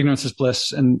ignorant. Ignorance is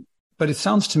bliss. But it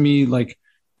sounds to me like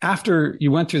after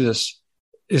you went through this,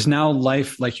 is now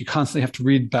life like you constantly have to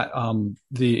read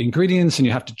the ingredients and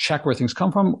you have to check where things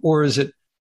come from? Or is it,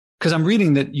 because I'm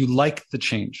reading that you like the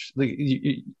change. Like,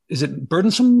 is it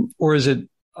burdensome or is it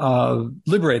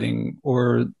liberating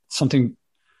or something?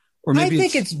 Or maybe I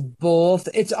think it's both.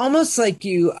 It's almost like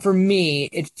for me,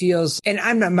 it feels,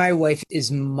 and my wife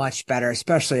is much better,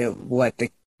 especially at what the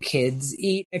kids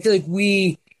eat. I feel like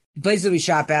the places that we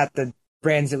shop at, the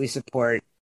brands that we support,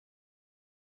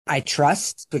 I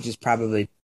trust, which is probably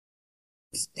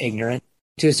ignorant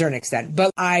to a certain extent,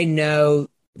 but I know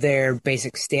their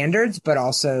basic standards, but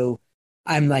also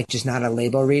I'm like just not a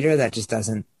label reader. That just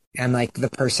doesn't, I'm like the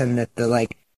person that the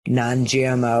like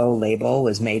non-GMO label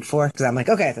was made for. Cause I'm like,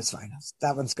 okay, that's fine.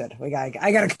 That one's good. I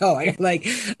gotta go. I got like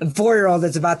a 4-year-old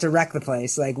that's about to wreck the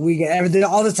place. Like we get everything,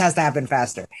 all this has to happen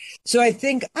faster. So I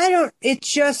think I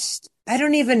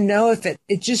don't even know if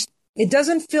it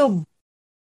doesn't feel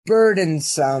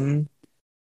burdensome.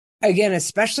 Again,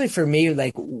 especially for me,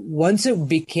 like once it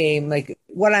became like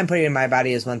what I'm putting in my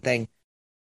body is one thing.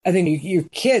 I think your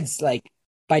kids, like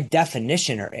by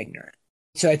definition, are ignorant.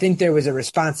 So I think there was a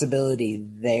responsibility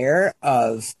there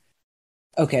of,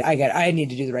 okay, I need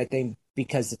to do the right thing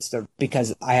because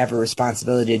because I have a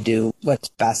responsibility to do what's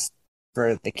best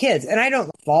for the kids. And I don't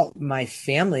fault my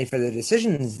family for the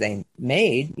decisions they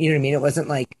made. You know what I mean? It wasn't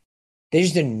like they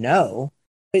just didn't know.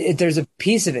 There's a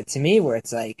piece of it to me where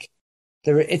it's like,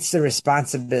 it's the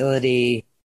responsibility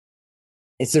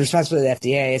of the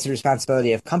FDA, it's the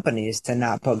responsibility of companies to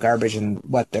not put garbage in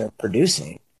what they're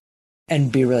producing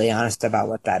and be really honest about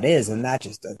what that is. And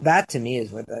that to me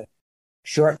is where the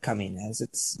shortcoming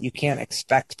is. You can't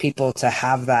expect people to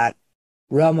have that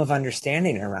realm of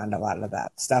understanding around a lot of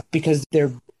that stuff because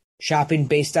they're shopping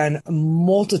based on a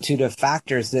multitude of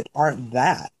factors that aren't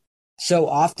that. So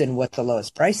often what the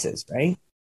lowest price is, right?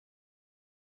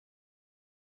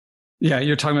 Yeah,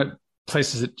 you're talking about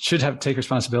places that should take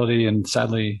responsibility and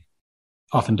sadly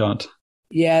often don't.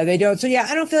 Yeah, they don't. So yeah,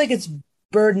 I don't feel like it's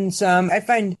burdensome. I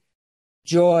find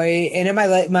joy in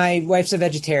it. My wife's a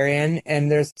vegetarian,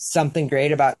 and there's something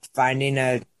great about finding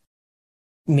a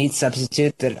meat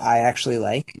substitute that I actually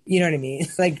like. You know what I mean?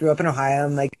 Like grew up in Ohio,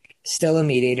 I'm like still a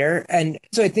meat eater. And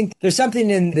so I think there's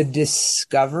something in the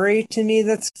discovery to me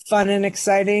that's fun and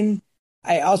exciting.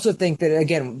 I also think that,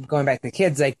 again, going back to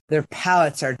kids, like their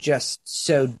palates are just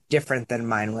so different than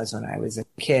mine was when I was a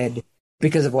kid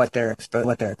because of what they're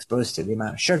exposed to, the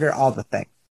amount of sugar, all the things,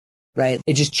 right?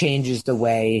 It just changes the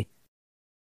way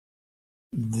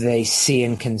they see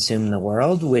and consume the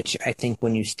world, which I think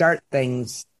when you start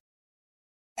things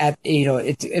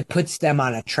it puts them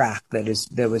on a track that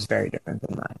was very different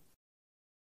than mine.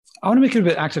 I want to make it a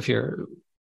bit active here.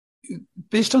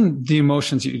 Based on the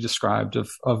emotions that you described of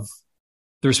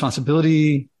the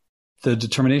responsibility, the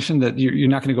determination that you're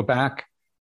not going to go back,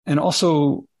 and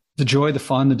also the joy, the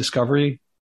fun, the discovery.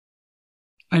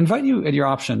 I invite you at your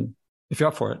option, if you're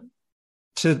up for it,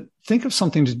 to think of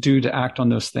something to do to act on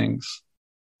those things.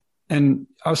 And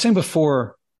I was saying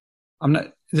before,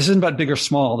 this isn't about big or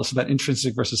small. This is about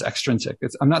intrinsic versus extrinsic.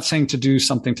 I'm not saying to do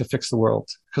something to fix the world,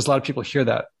 because a lot of people hear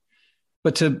that,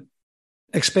 but to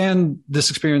expand this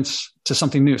experience to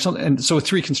something new. And so with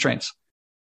 3 constraints: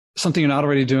 something you're not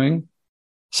already doing,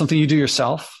 something you do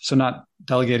yourself, so not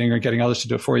delegating or getting others to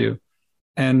do it for you,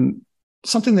 and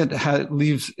something that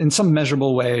leaves in some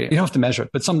measurable way, you don't have to measure it,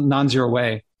 but some non-zero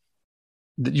way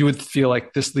that you would feel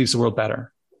like this leaves the world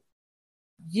better.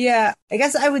 Yeah, I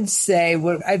guess I would say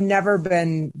what I've never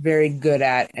been very good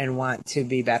at and want to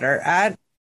be better at,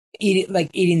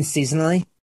 eating seasonally,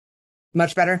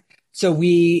 much better. So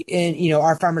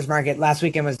our farmers market last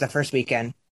weekend was the first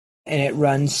weekend, and it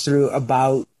runs through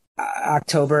about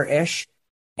October-ish.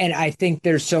 And I think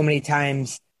there's so many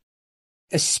times,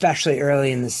 especially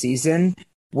early in the season,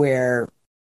 where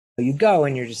you go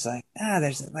and you're just like,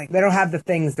 there's like, they don't have the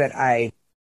things that I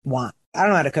want. I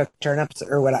don't know how to cook turnips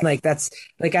or what.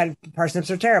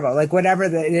 Parsnips are terrible, like whatever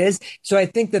that it is. So I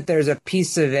think that there's a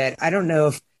piece of it. I don't know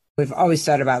if we've always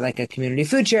thought about like a community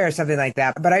food share or something like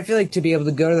that, but I feel like to be able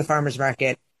to go to the farmer's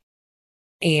market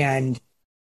and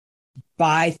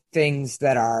buy things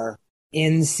that are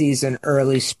in season,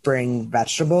 early spring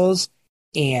vegetables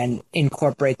and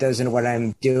incorporate those into what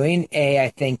I'm doing.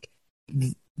 I think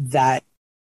that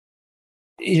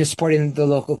supporting the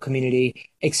local community,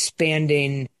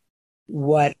 expanding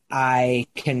what I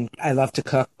love to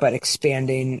cook, but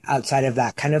expanding outside of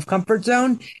that kind of comfort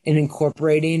zone and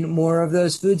incorporating more of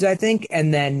those foods, I think.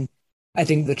 And then I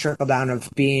think the trickle down of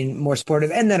being more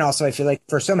supportive. And then also I feel like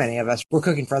for so many of us, we're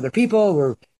cooking for other people.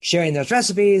 We're sharing those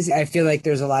recipes. I feel like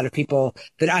there's a lot of people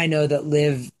that I know that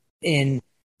live in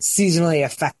seasonally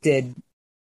affected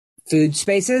food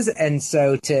spaces. And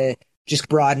so to just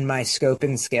broaden my scope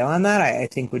and scale on that, I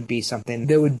think would be something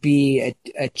that would be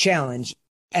a challenge.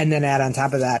 And then add on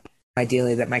top of that,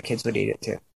 ideally, that my kids would eat it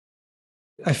too.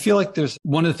 I feel like there's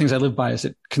one of the things I live by is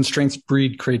that constraints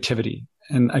breed creativity.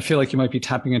 And I feel like you might be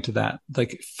tapping into that.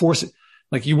 Like force it,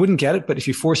 like you wouldn't get it, but if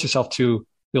you force yourself to,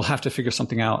 you'll have to figure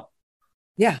something out.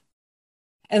 Yeah.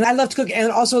 And I love to cook.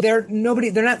 And also they're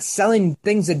not selling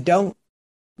things that don't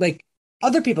Like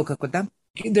other people cook with them.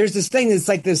 There's this thing that's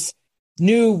like this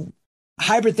new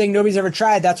hybrid thing nobody's ever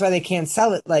tried. That's why they can't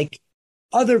sell it. Like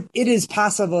it is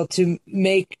possible to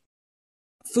make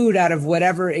food out of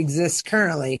whatever exists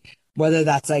currently, whether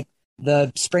that's like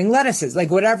the spring lettuces,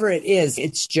 like whatever it is.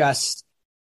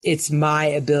 It's my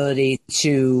ability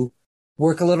to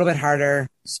work a little bit harder,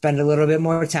 spend a little bit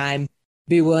more time,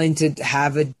 be willing to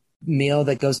have a meal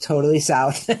that goes totally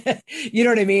south. You know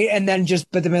what I mean? And then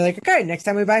but then be like, okay, next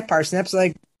time we buy parsnips,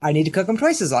 like I need to cook them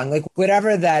twice as long, like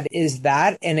whatever that is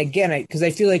that. And again, because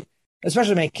I feel like,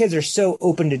 especially my kids are so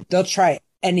open they'll try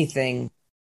anything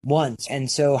once.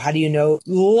 And so how do you know?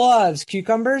 Loves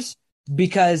cucumbers,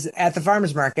 because at the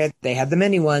farmer's market, they had the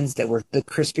mini ones that were the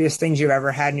crispiest things you've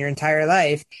ever had in your entire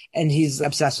life. And he's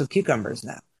obsessed with cucumbers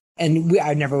now. And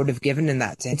I never would have given him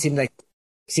that. It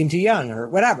seemed too young or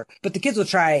whatever. But the kids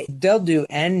they'll do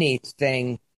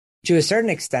anything to a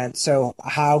certain extent. So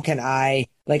how can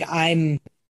I'm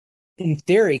in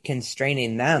theory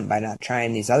constraining them by not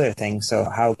trying these other things. So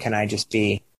how can I just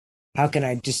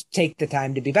take the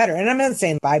time to be better? And I'm not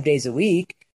saying 5 days a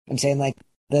week. I'm saying like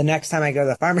the next time I go to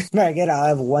the farmer's market, I'll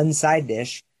have one side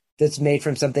dish that's made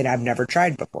from something I've never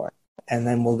tried before. And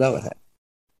then we'll go with it.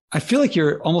 I feel like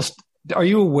are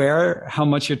you aware how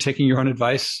much you're taking your own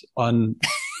advice on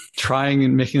trying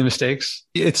and making the mistakes?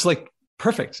 It's like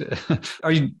perfect.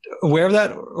 Are you aware of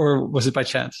that, or was it by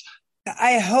chance?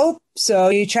 I hope so.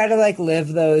 You try to like live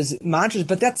those mantras,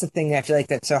 but that's the thing. I feel like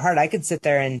that's so hard. I could sit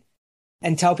there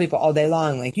and tell people all day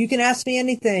long, like, you can ask me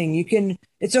anything.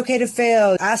 It's okay to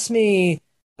fail. Ask me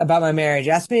about my marriage.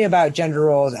 Ask me about gender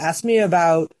roles. Ask me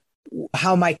about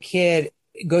how my kid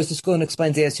goes to school and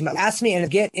explains the ASU. Ask me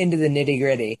and get into the nitty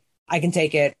gritty. I can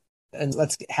take it and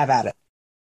let's have at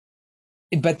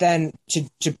it. But then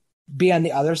to be on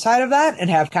the other side of that and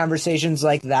have conversations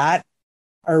like that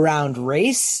around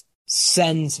race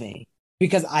sends me,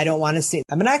 because I don't want to see,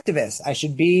 I'm an activist. I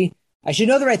should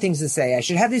know the right things to say. I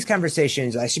should have these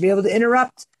conversations. I should be able to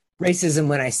interrupt racism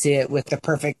when I see it with the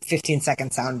perfect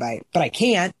 15-second soundbite, but I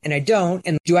can't, and I don't.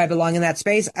 And do I belong in that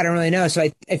space? I don't really know. So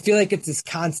I feel like it's this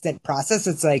constant process.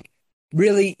 It's like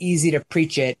really easy to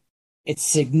preach it. It's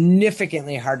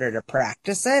significantly harder to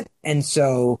practice it. And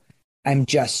so I'm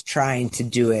just trying to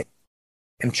do it.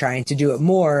 I'm trying to do it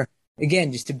more,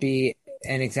 again, just to be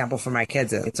an example for my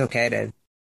kids. It's okay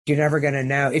you're never going to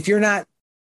know. If you're not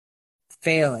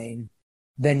failing,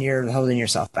 then you're holding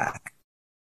yourself back.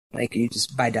 Like you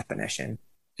just, by definition.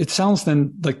 It sounds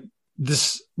then like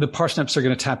the parsnips are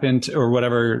going to tap into, or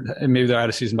whatever, and maybe they're out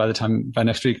of season by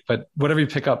next week, but whatever you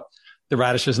pick up, the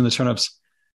radishes and the turnips,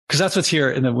 because that's what's here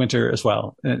in the winter as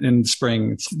well. In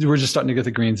spring, we're just starting to get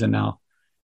the greens in now.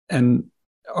 And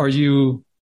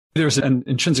there's an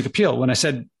intrinsic appeal when I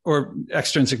said, or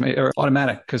extrinsic or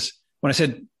automatic, because when I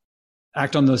said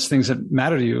act on those things that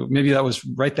matter to you, maybe that was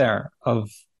right there of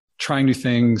trying new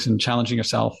things and challenging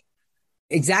yourself.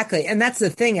 Exactly. And that's the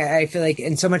thing. I feel like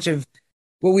in so much of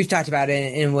what we've talked about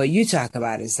and what you talk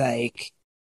about is like,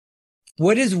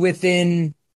 what's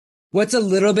a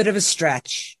little bit of a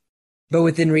stretch, but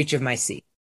within reach of my seat.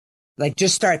 Like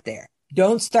just start there.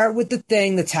 Don't start with the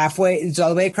thing that's it's all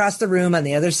the way across the room on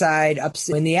the other side, up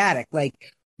in the attic. Like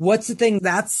what's the thing?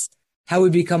 That's how we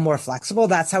become more flexible.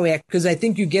 That's how we act. Because I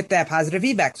think you get that positive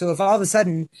feedback. So if all of a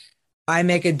sudden I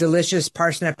make a delicious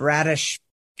parsnip radish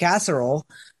casserole,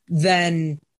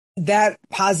 then that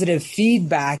positive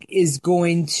feedback is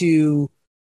going to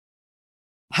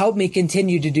help me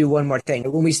continue to do one more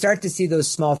thing. When we start to see those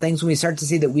small things, when we start to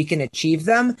see that we can achieve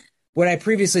them, what I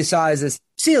previously saw as this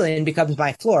ceiling becomes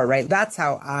my floor, right? That's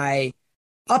how I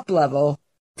up level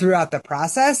throughout the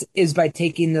process, is by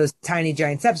taking those tiny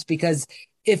giant steps. Because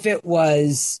if it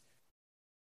was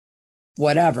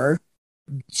whatever,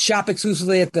 shop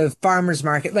exclusively at the farmer's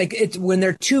market, like it's when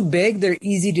they're too big, they're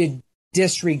easy to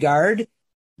disregard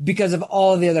because of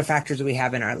all of the other factors that we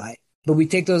have in our life. But we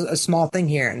take a small thing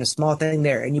here and a small thing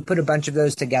there, and you put a bunch of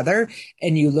those together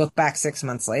and you look back 6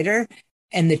 months later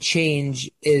and the change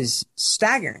is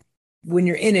staggering. When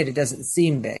you're in it, it doesn't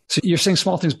seem big. So you're saying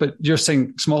small things, but you're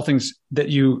saying small things that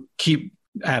you keep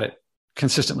at it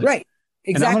consistently. Right.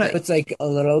 Exactly. It's like a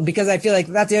little, because I feel like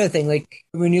that's the other thing. Like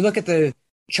when you look at the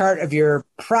chart of your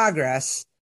progress,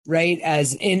 right,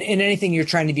 as in anything you're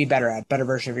trying to be better at, better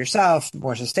version of yourself,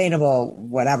 more sustainable,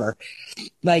 whatever,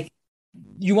 like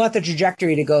you want the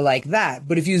trajectory to go like that.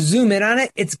 But if you zoom in on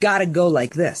it, it's got to go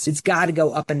like this. It's got to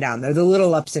go up and down. They're the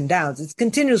little ups and downs. It's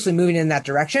continuously moving in that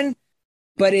direction,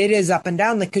 but it is up and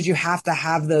down because you have to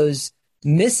have those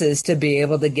misses to be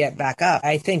able to get back up.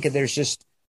 I think there's just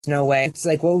no way. It's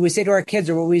like what we say to our kids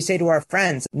or what we say to our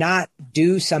friends, not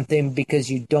do something because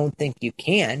you don't think you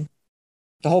can.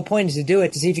 The whole point is to do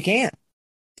it to see if you can.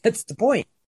 That's the point.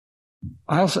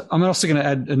 I'm also going to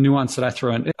add a nuance that I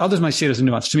throw in. Others might see it as a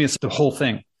nuance. To me, it's the whole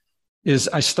thing.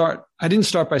 I didn't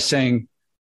start by saying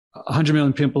 100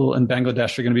 million people in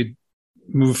Bangladesh are going to be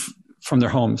moved from their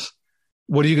homes.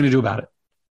 What are you going to do about it?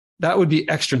 That would be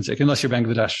extrinsic, unless you're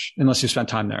Bangladesh, unless you spent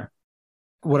time there.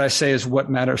 What I say is what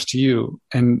matters to you.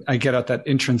 And I get out that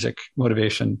intrinsic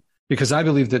motivation, because I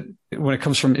believe that when it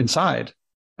comes from inside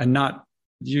and not,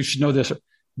 you should know this,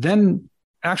 then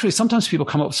actually sometimes people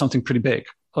come up with something pretty big.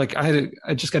 Like I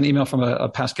just got an email from a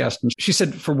past guest, and she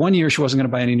said for 1 year, she wasn't going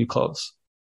to buy any new clothes.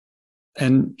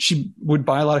 And she would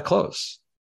buy a lot of clothes.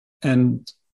 And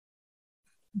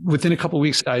within a couple of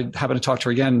weeks, I happened to talk to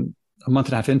her again a month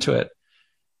and a half into it.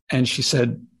 And she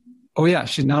said, oh yeah,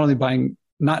 she's not only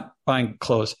not buying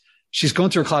clothes, she's going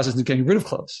through her closets and getting rid of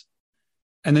clothes.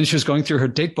 And then she was going through her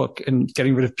date book and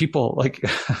getting rid of people, like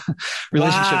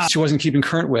relationships she wasn't keeping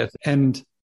current with. And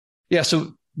yeah,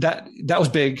 so that was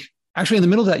big. Actually, in the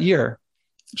middle of that year,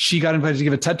 she got invited to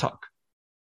give a TED Talk.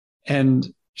 And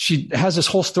she has this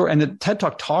whole story, and the TED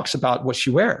Talk talks about what she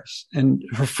wears. And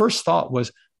her first thought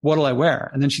was, what'll I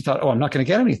wear? And then she thought, oh, I'm not going to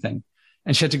get anything.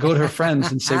 And she had to go to her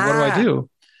friends and say, what do I do?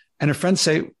 And her friends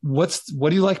say, what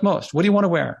do you like most? What do you want to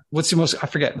wear? What's your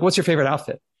favorite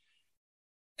outfit?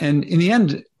 And in the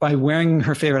end, by wearing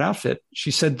her favorite outfit,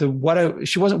 she said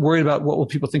she wasn't worried about what will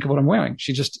people think of what I'm wearing.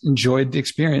 She just enjoyed the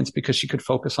experience because she could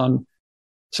focus on.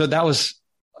 So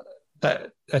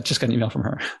that I just got an email from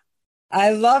her.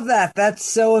 I love that. That's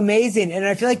so amazing. And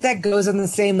I feel like that goes on the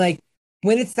same, like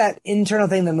when it's that internal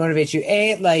thing that motivates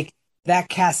you, like that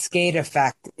cascade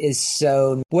effect is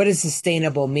so, what does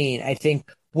sustainable mean? I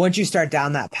think once you start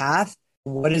down that path,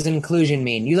 what does inclusion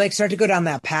mean? You start to go down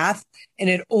that path and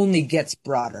it only gets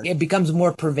broader. It becomes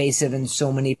more pervasive in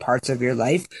so many parts of your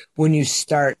life when you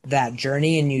start that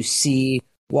journey and you see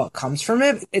what comes from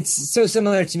it. It's so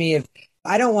similar to me.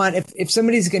 If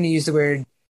somebody's going to use the word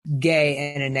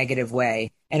gay in a negative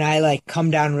way, and I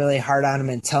come down really hard on them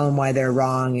and tell them why they're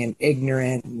wrong and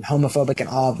ignorant and homophobic and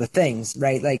all of the things,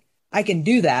 right? I can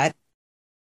do that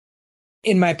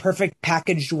in my perfect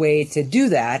packaged way to do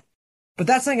that, but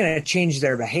that's not going to change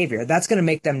their behavior. That's going to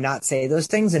make them not say those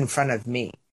things in front of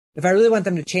me. If I really want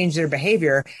them to change their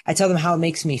behavior, I tell them how it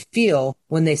makes me feel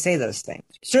when they say those things.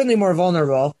 Certainly more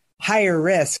vulnerable, higher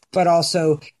risk, but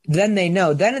also then they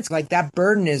know. Then it's like that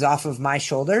burden is off of my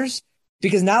shoulders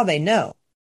because now they know.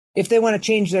 If they want to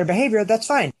change their behavior, that's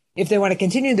fine. If they want to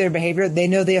continue their behavior, they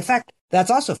know the effect.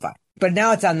 That's also fine. But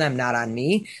now it's on them, not on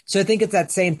me. So I think it's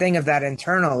that same thing of that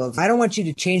internal of, I don't want you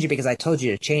to change it because I told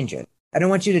you to change it. I don't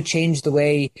want you to change the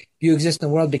way you exist in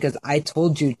the world because I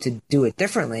told you to do it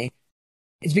differently.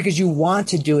 It's because you want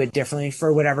to do it differently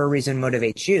for whatever reason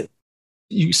motivates you.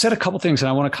 You said a couple things, and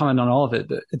I want to comment on all of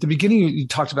it. At the beginning, you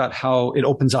talked about how it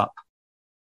opens up.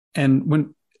 And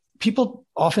when people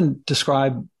often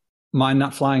describe mine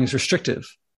not flying as restrictive,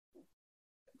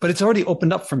 but it's already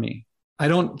opened up for me. I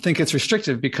don't think it's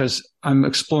restrictive because I'm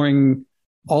exploring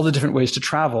all the different ways to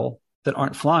travel that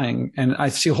aren't flying. And I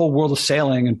see a whole world of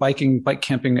sailing and biking, bike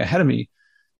camping ahead of me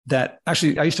that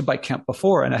actually I used to bike camp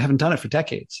before and I haven't done it for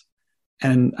decades.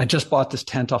 And I just bought this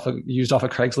tent used off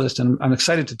of Craigslist, and I'm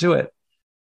excited to do it.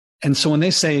 And so when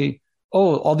they say,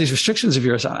 oh, all these restrictions of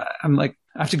yours, I'm like,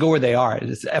 I have to go where they are.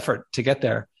 It's the effort to get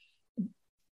there.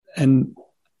 And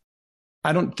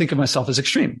I don't think of myself as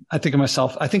extreme. I think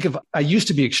if I used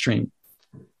to be extreme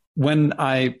when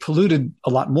I polluted a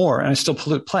lot more, and I still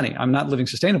pollute plenty. I'm not living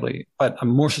sustainably, but I'm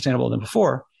more sustainable than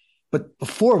before. But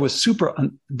before was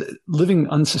living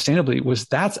unsustainably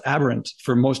that's aberrant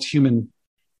for most humans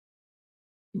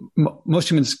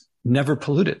never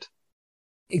polluted.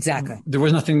 Exactly. There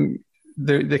was nothing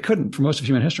they couldn't for most of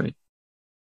human history.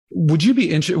 Would you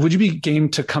be game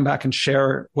to come back and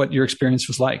share what your experience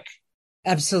was like?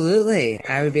 Absolutely.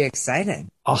 I would be excited.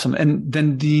 Awesome. And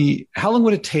then how long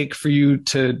would it take for you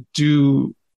to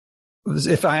do,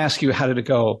 if I ask you, how did it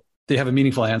go? Do you have a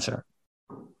meaningful answer?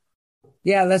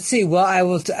 Yeah, let's see. Well,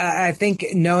 I think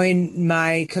knowing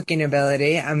my cooking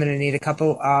ability, I'll need a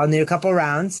couple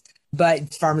rounds,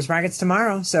 but farmers market's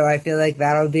tomorrow. So I feel like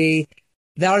that'll be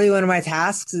one of my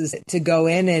tasks, is to go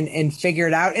in and figure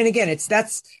it out. And again,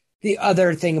 that's the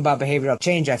other thing about behavioral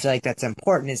change. I feel like that's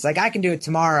important. It's I can do it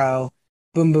tomorrow.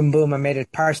 Boom, boom, boom. I made a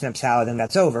parsnip salad and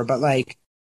that's over. But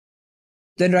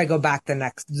then do I go back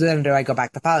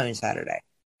the following Saturday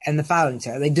and the following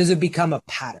Saturday? Does it become a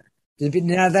pattern?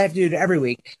 Now that I have to do it every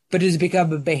week, but does it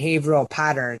become a behavioral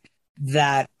pattern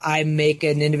that I make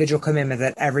an individual commitment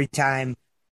that every time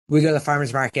we go to the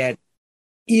farmer's market,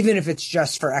 even if it's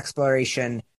just for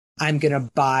exploration, I'm going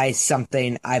to buy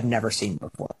something I've never seen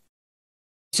before.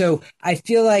 So I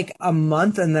feel like a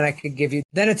month and then I could give you,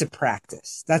 then it's a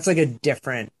practice. That's like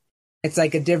it's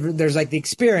like a different, there's like the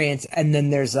experience and then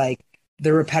there's like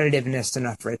the repetitiveness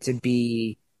enough for it to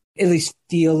be, at least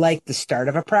feel like the start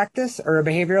of a practice or a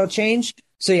behavioral change.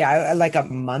 So yeah, I like a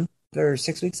month or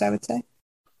 6 weeks, I would say.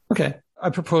 Okay.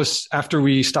 I propose after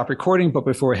we stop recording, but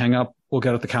before we hang up, we'll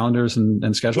get out the calendars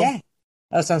and schedule. Yeah.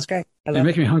 That sounds great. You're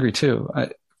making me hungry too.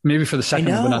 Maybe for the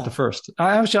second one, but not the first.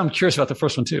 I'm curious about the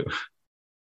first one too.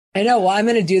 I know. Well, I'm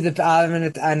going to do now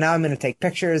I'm going to take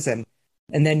pictures and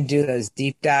then do those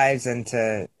deep dives and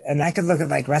I could look at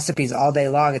like recipes all day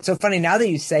long. It's so funny now that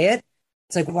you say it.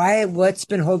 It's like, why haven't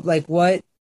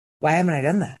I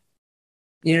done that?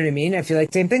 You know what I mean? I feel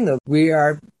like same thing though. We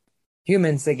are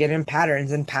humans that get in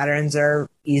patterns and patterns are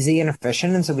easy and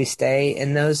efficient. And so we stay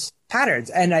in those patterns.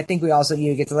 And I think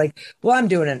you get to like, well, I'm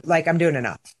doing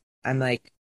enough. I'm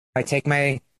like, I take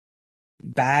my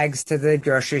bags to the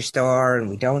grocery store and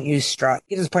we don't use straw.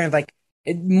 Get to this point of like,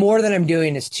 more than I'm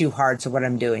doing is too hard. So what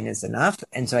I'm doing is enough.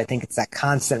 And so I think it's that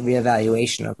constant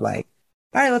reevaluation of like,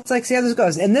 all right, let's like see how this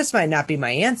goes. And this might not be my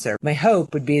answer. My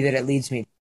hope would be that it leads me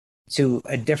to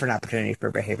a different opportunity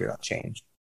for behavioral change.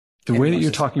 The way that you're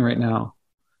talking right now,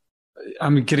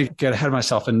 I'm going to get ahead of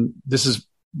myself, and this is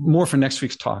more for next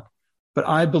week's talk, but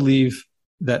I believe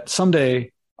that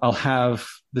someday I'll have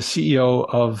the CEO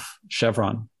of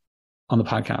Chevron on the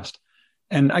podcast.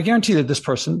 And I guarantee that this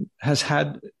person has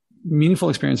had meaningful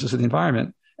experiences with the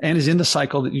environment and is in the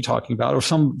cycle that you're talking about, or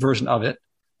some version of it,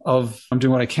 of I'm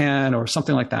doing what I can or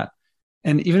something like that.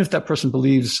 And even if that person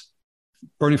believes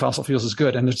burning fossil fuels is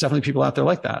good, and there's definitely people out there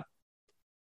like that,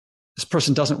 this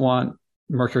person doesn't want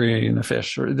mercury in the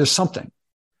fish, or there's something.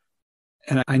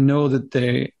 And I know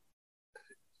that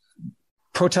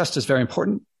protest is very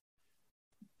important,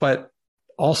 but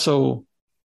also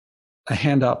a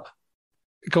hand up,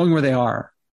 going where they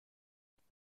are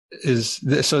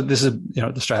so this is,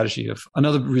 the strategy of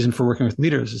another reason for working with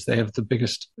leaders is they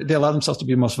allow themselves to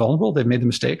be most vulnerable. They've made the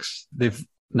mistakes. They've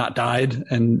not died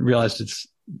and realized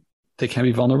they can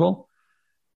be vulnerable.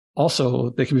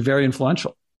 Also, they can be very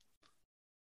influential.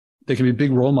 They can be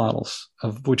big role models,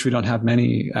 of which we don't have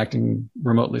many acting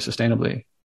remotely sustainably.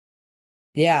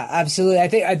 Yeah, absolutely. I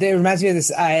think it reminds me of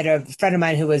this. I had a friend of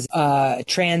mine who was a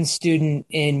trans student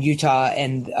in Utah,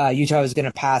 and Utah was going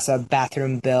to pass a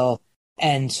bathroom bill.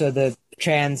 And so the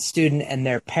trans student and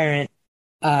their parent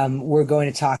were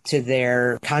going to talk to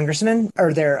their congressman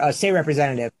or their state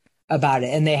representative about it.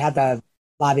 And they had the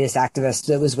lobbyist activist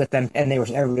that was with them, and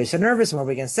everybody was so nervous. And what are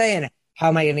we going to say? And how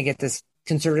am I going to get this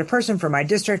conservative person from my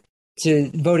district to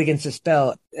vote against this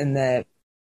bill? And the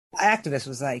activist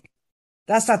was like,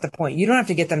 that's not the point. You don't have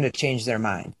to get them to change their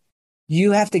mind.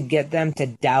 You have to get them to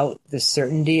doubt the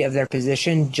certainty of their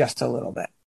position just a little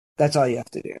bit. That's all you have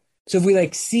to do. So if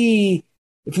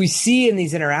we see in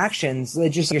these interactions,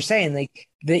 like just like you're saying,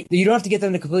 you don't have to get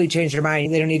them to completely change their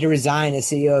mind. They don't need to resign as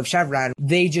CEO of Chevron.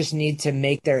 They just need to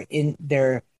make they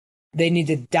need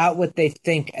to doubt what they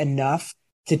think enough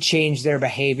to change their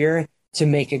behavior to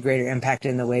make a greater impact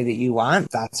in the way that you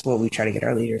want. That's what we try to get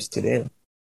our leaders to do.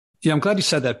 Yeah, I'm glad you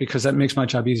said that, because that makes my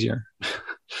job easier.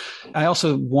 I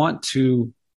also want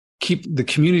to keep the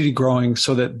community growing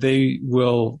so that they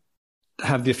will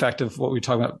have the effect of what we were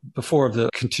talking about before, of the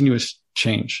continuous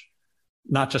change,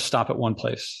 not just stop at one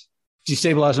place.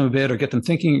 Destabilize them a bit, or get them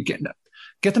thinking, get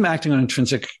them acting on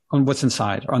what's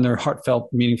inside, or on their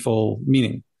heartfelt, meaningful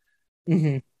meaning.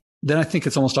 Mm-hmm. Then I think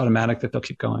it's almost automatic that they'll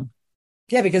keep going.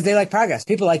 Yeah, because they like progress.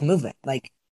 People like movement.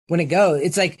 Like when it goes,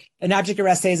 it's like an object at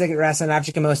rest stays like at rest, an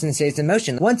object in motion stays in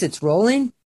motion. Once it's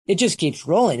rolling, it just keeps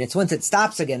rolling. It's once it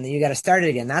stops again that you got to start it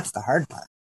again. That's the hard part.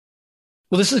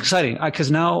 Well, this is exciting because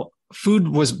now food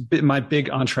was my big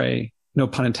entree, no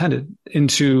pun intended,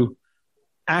 into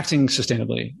acting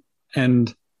sustainably.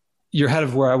 And you're ahead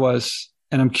of where I was,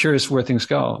 and I'm curious where things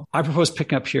go. I propose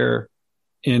picking up here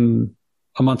in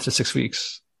a month to 6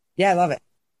 weeks. Yeah, I love it.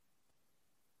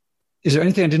 Is there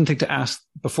anything I didn't think to ask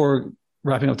before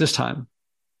wrapping up this time?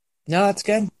 No, that's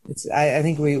good. I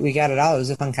think we got it all. It was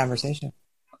a fun conversation.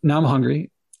 Now I'm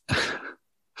hungry.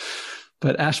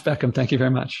 But Ash Beckham, thank you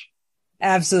very much.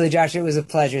 Absolutely, Josh. It was a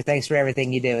pleasure. Thanks for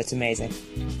everything you do. It's amazing.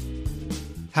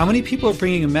 How many people are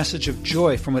bringing a message of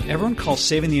joy from what everyone calls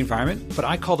saving the environment, but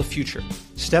I call the future?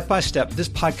 Step by step, this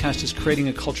podcast is creating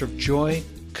a culture of joy,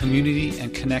 community,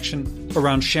 and connection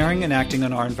around sharing and acting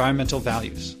on our environmental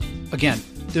values. Again,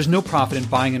 there's no profit in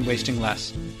buying and wasting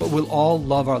less, but we'll all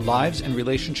love our lives and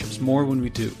relationships more when we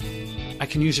do. I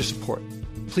can use your support.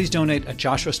 Please donate at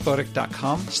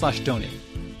joshuaspodek.com/donate.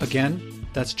 Again,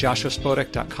 that's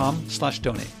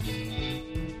joshuaspodek.com/donate.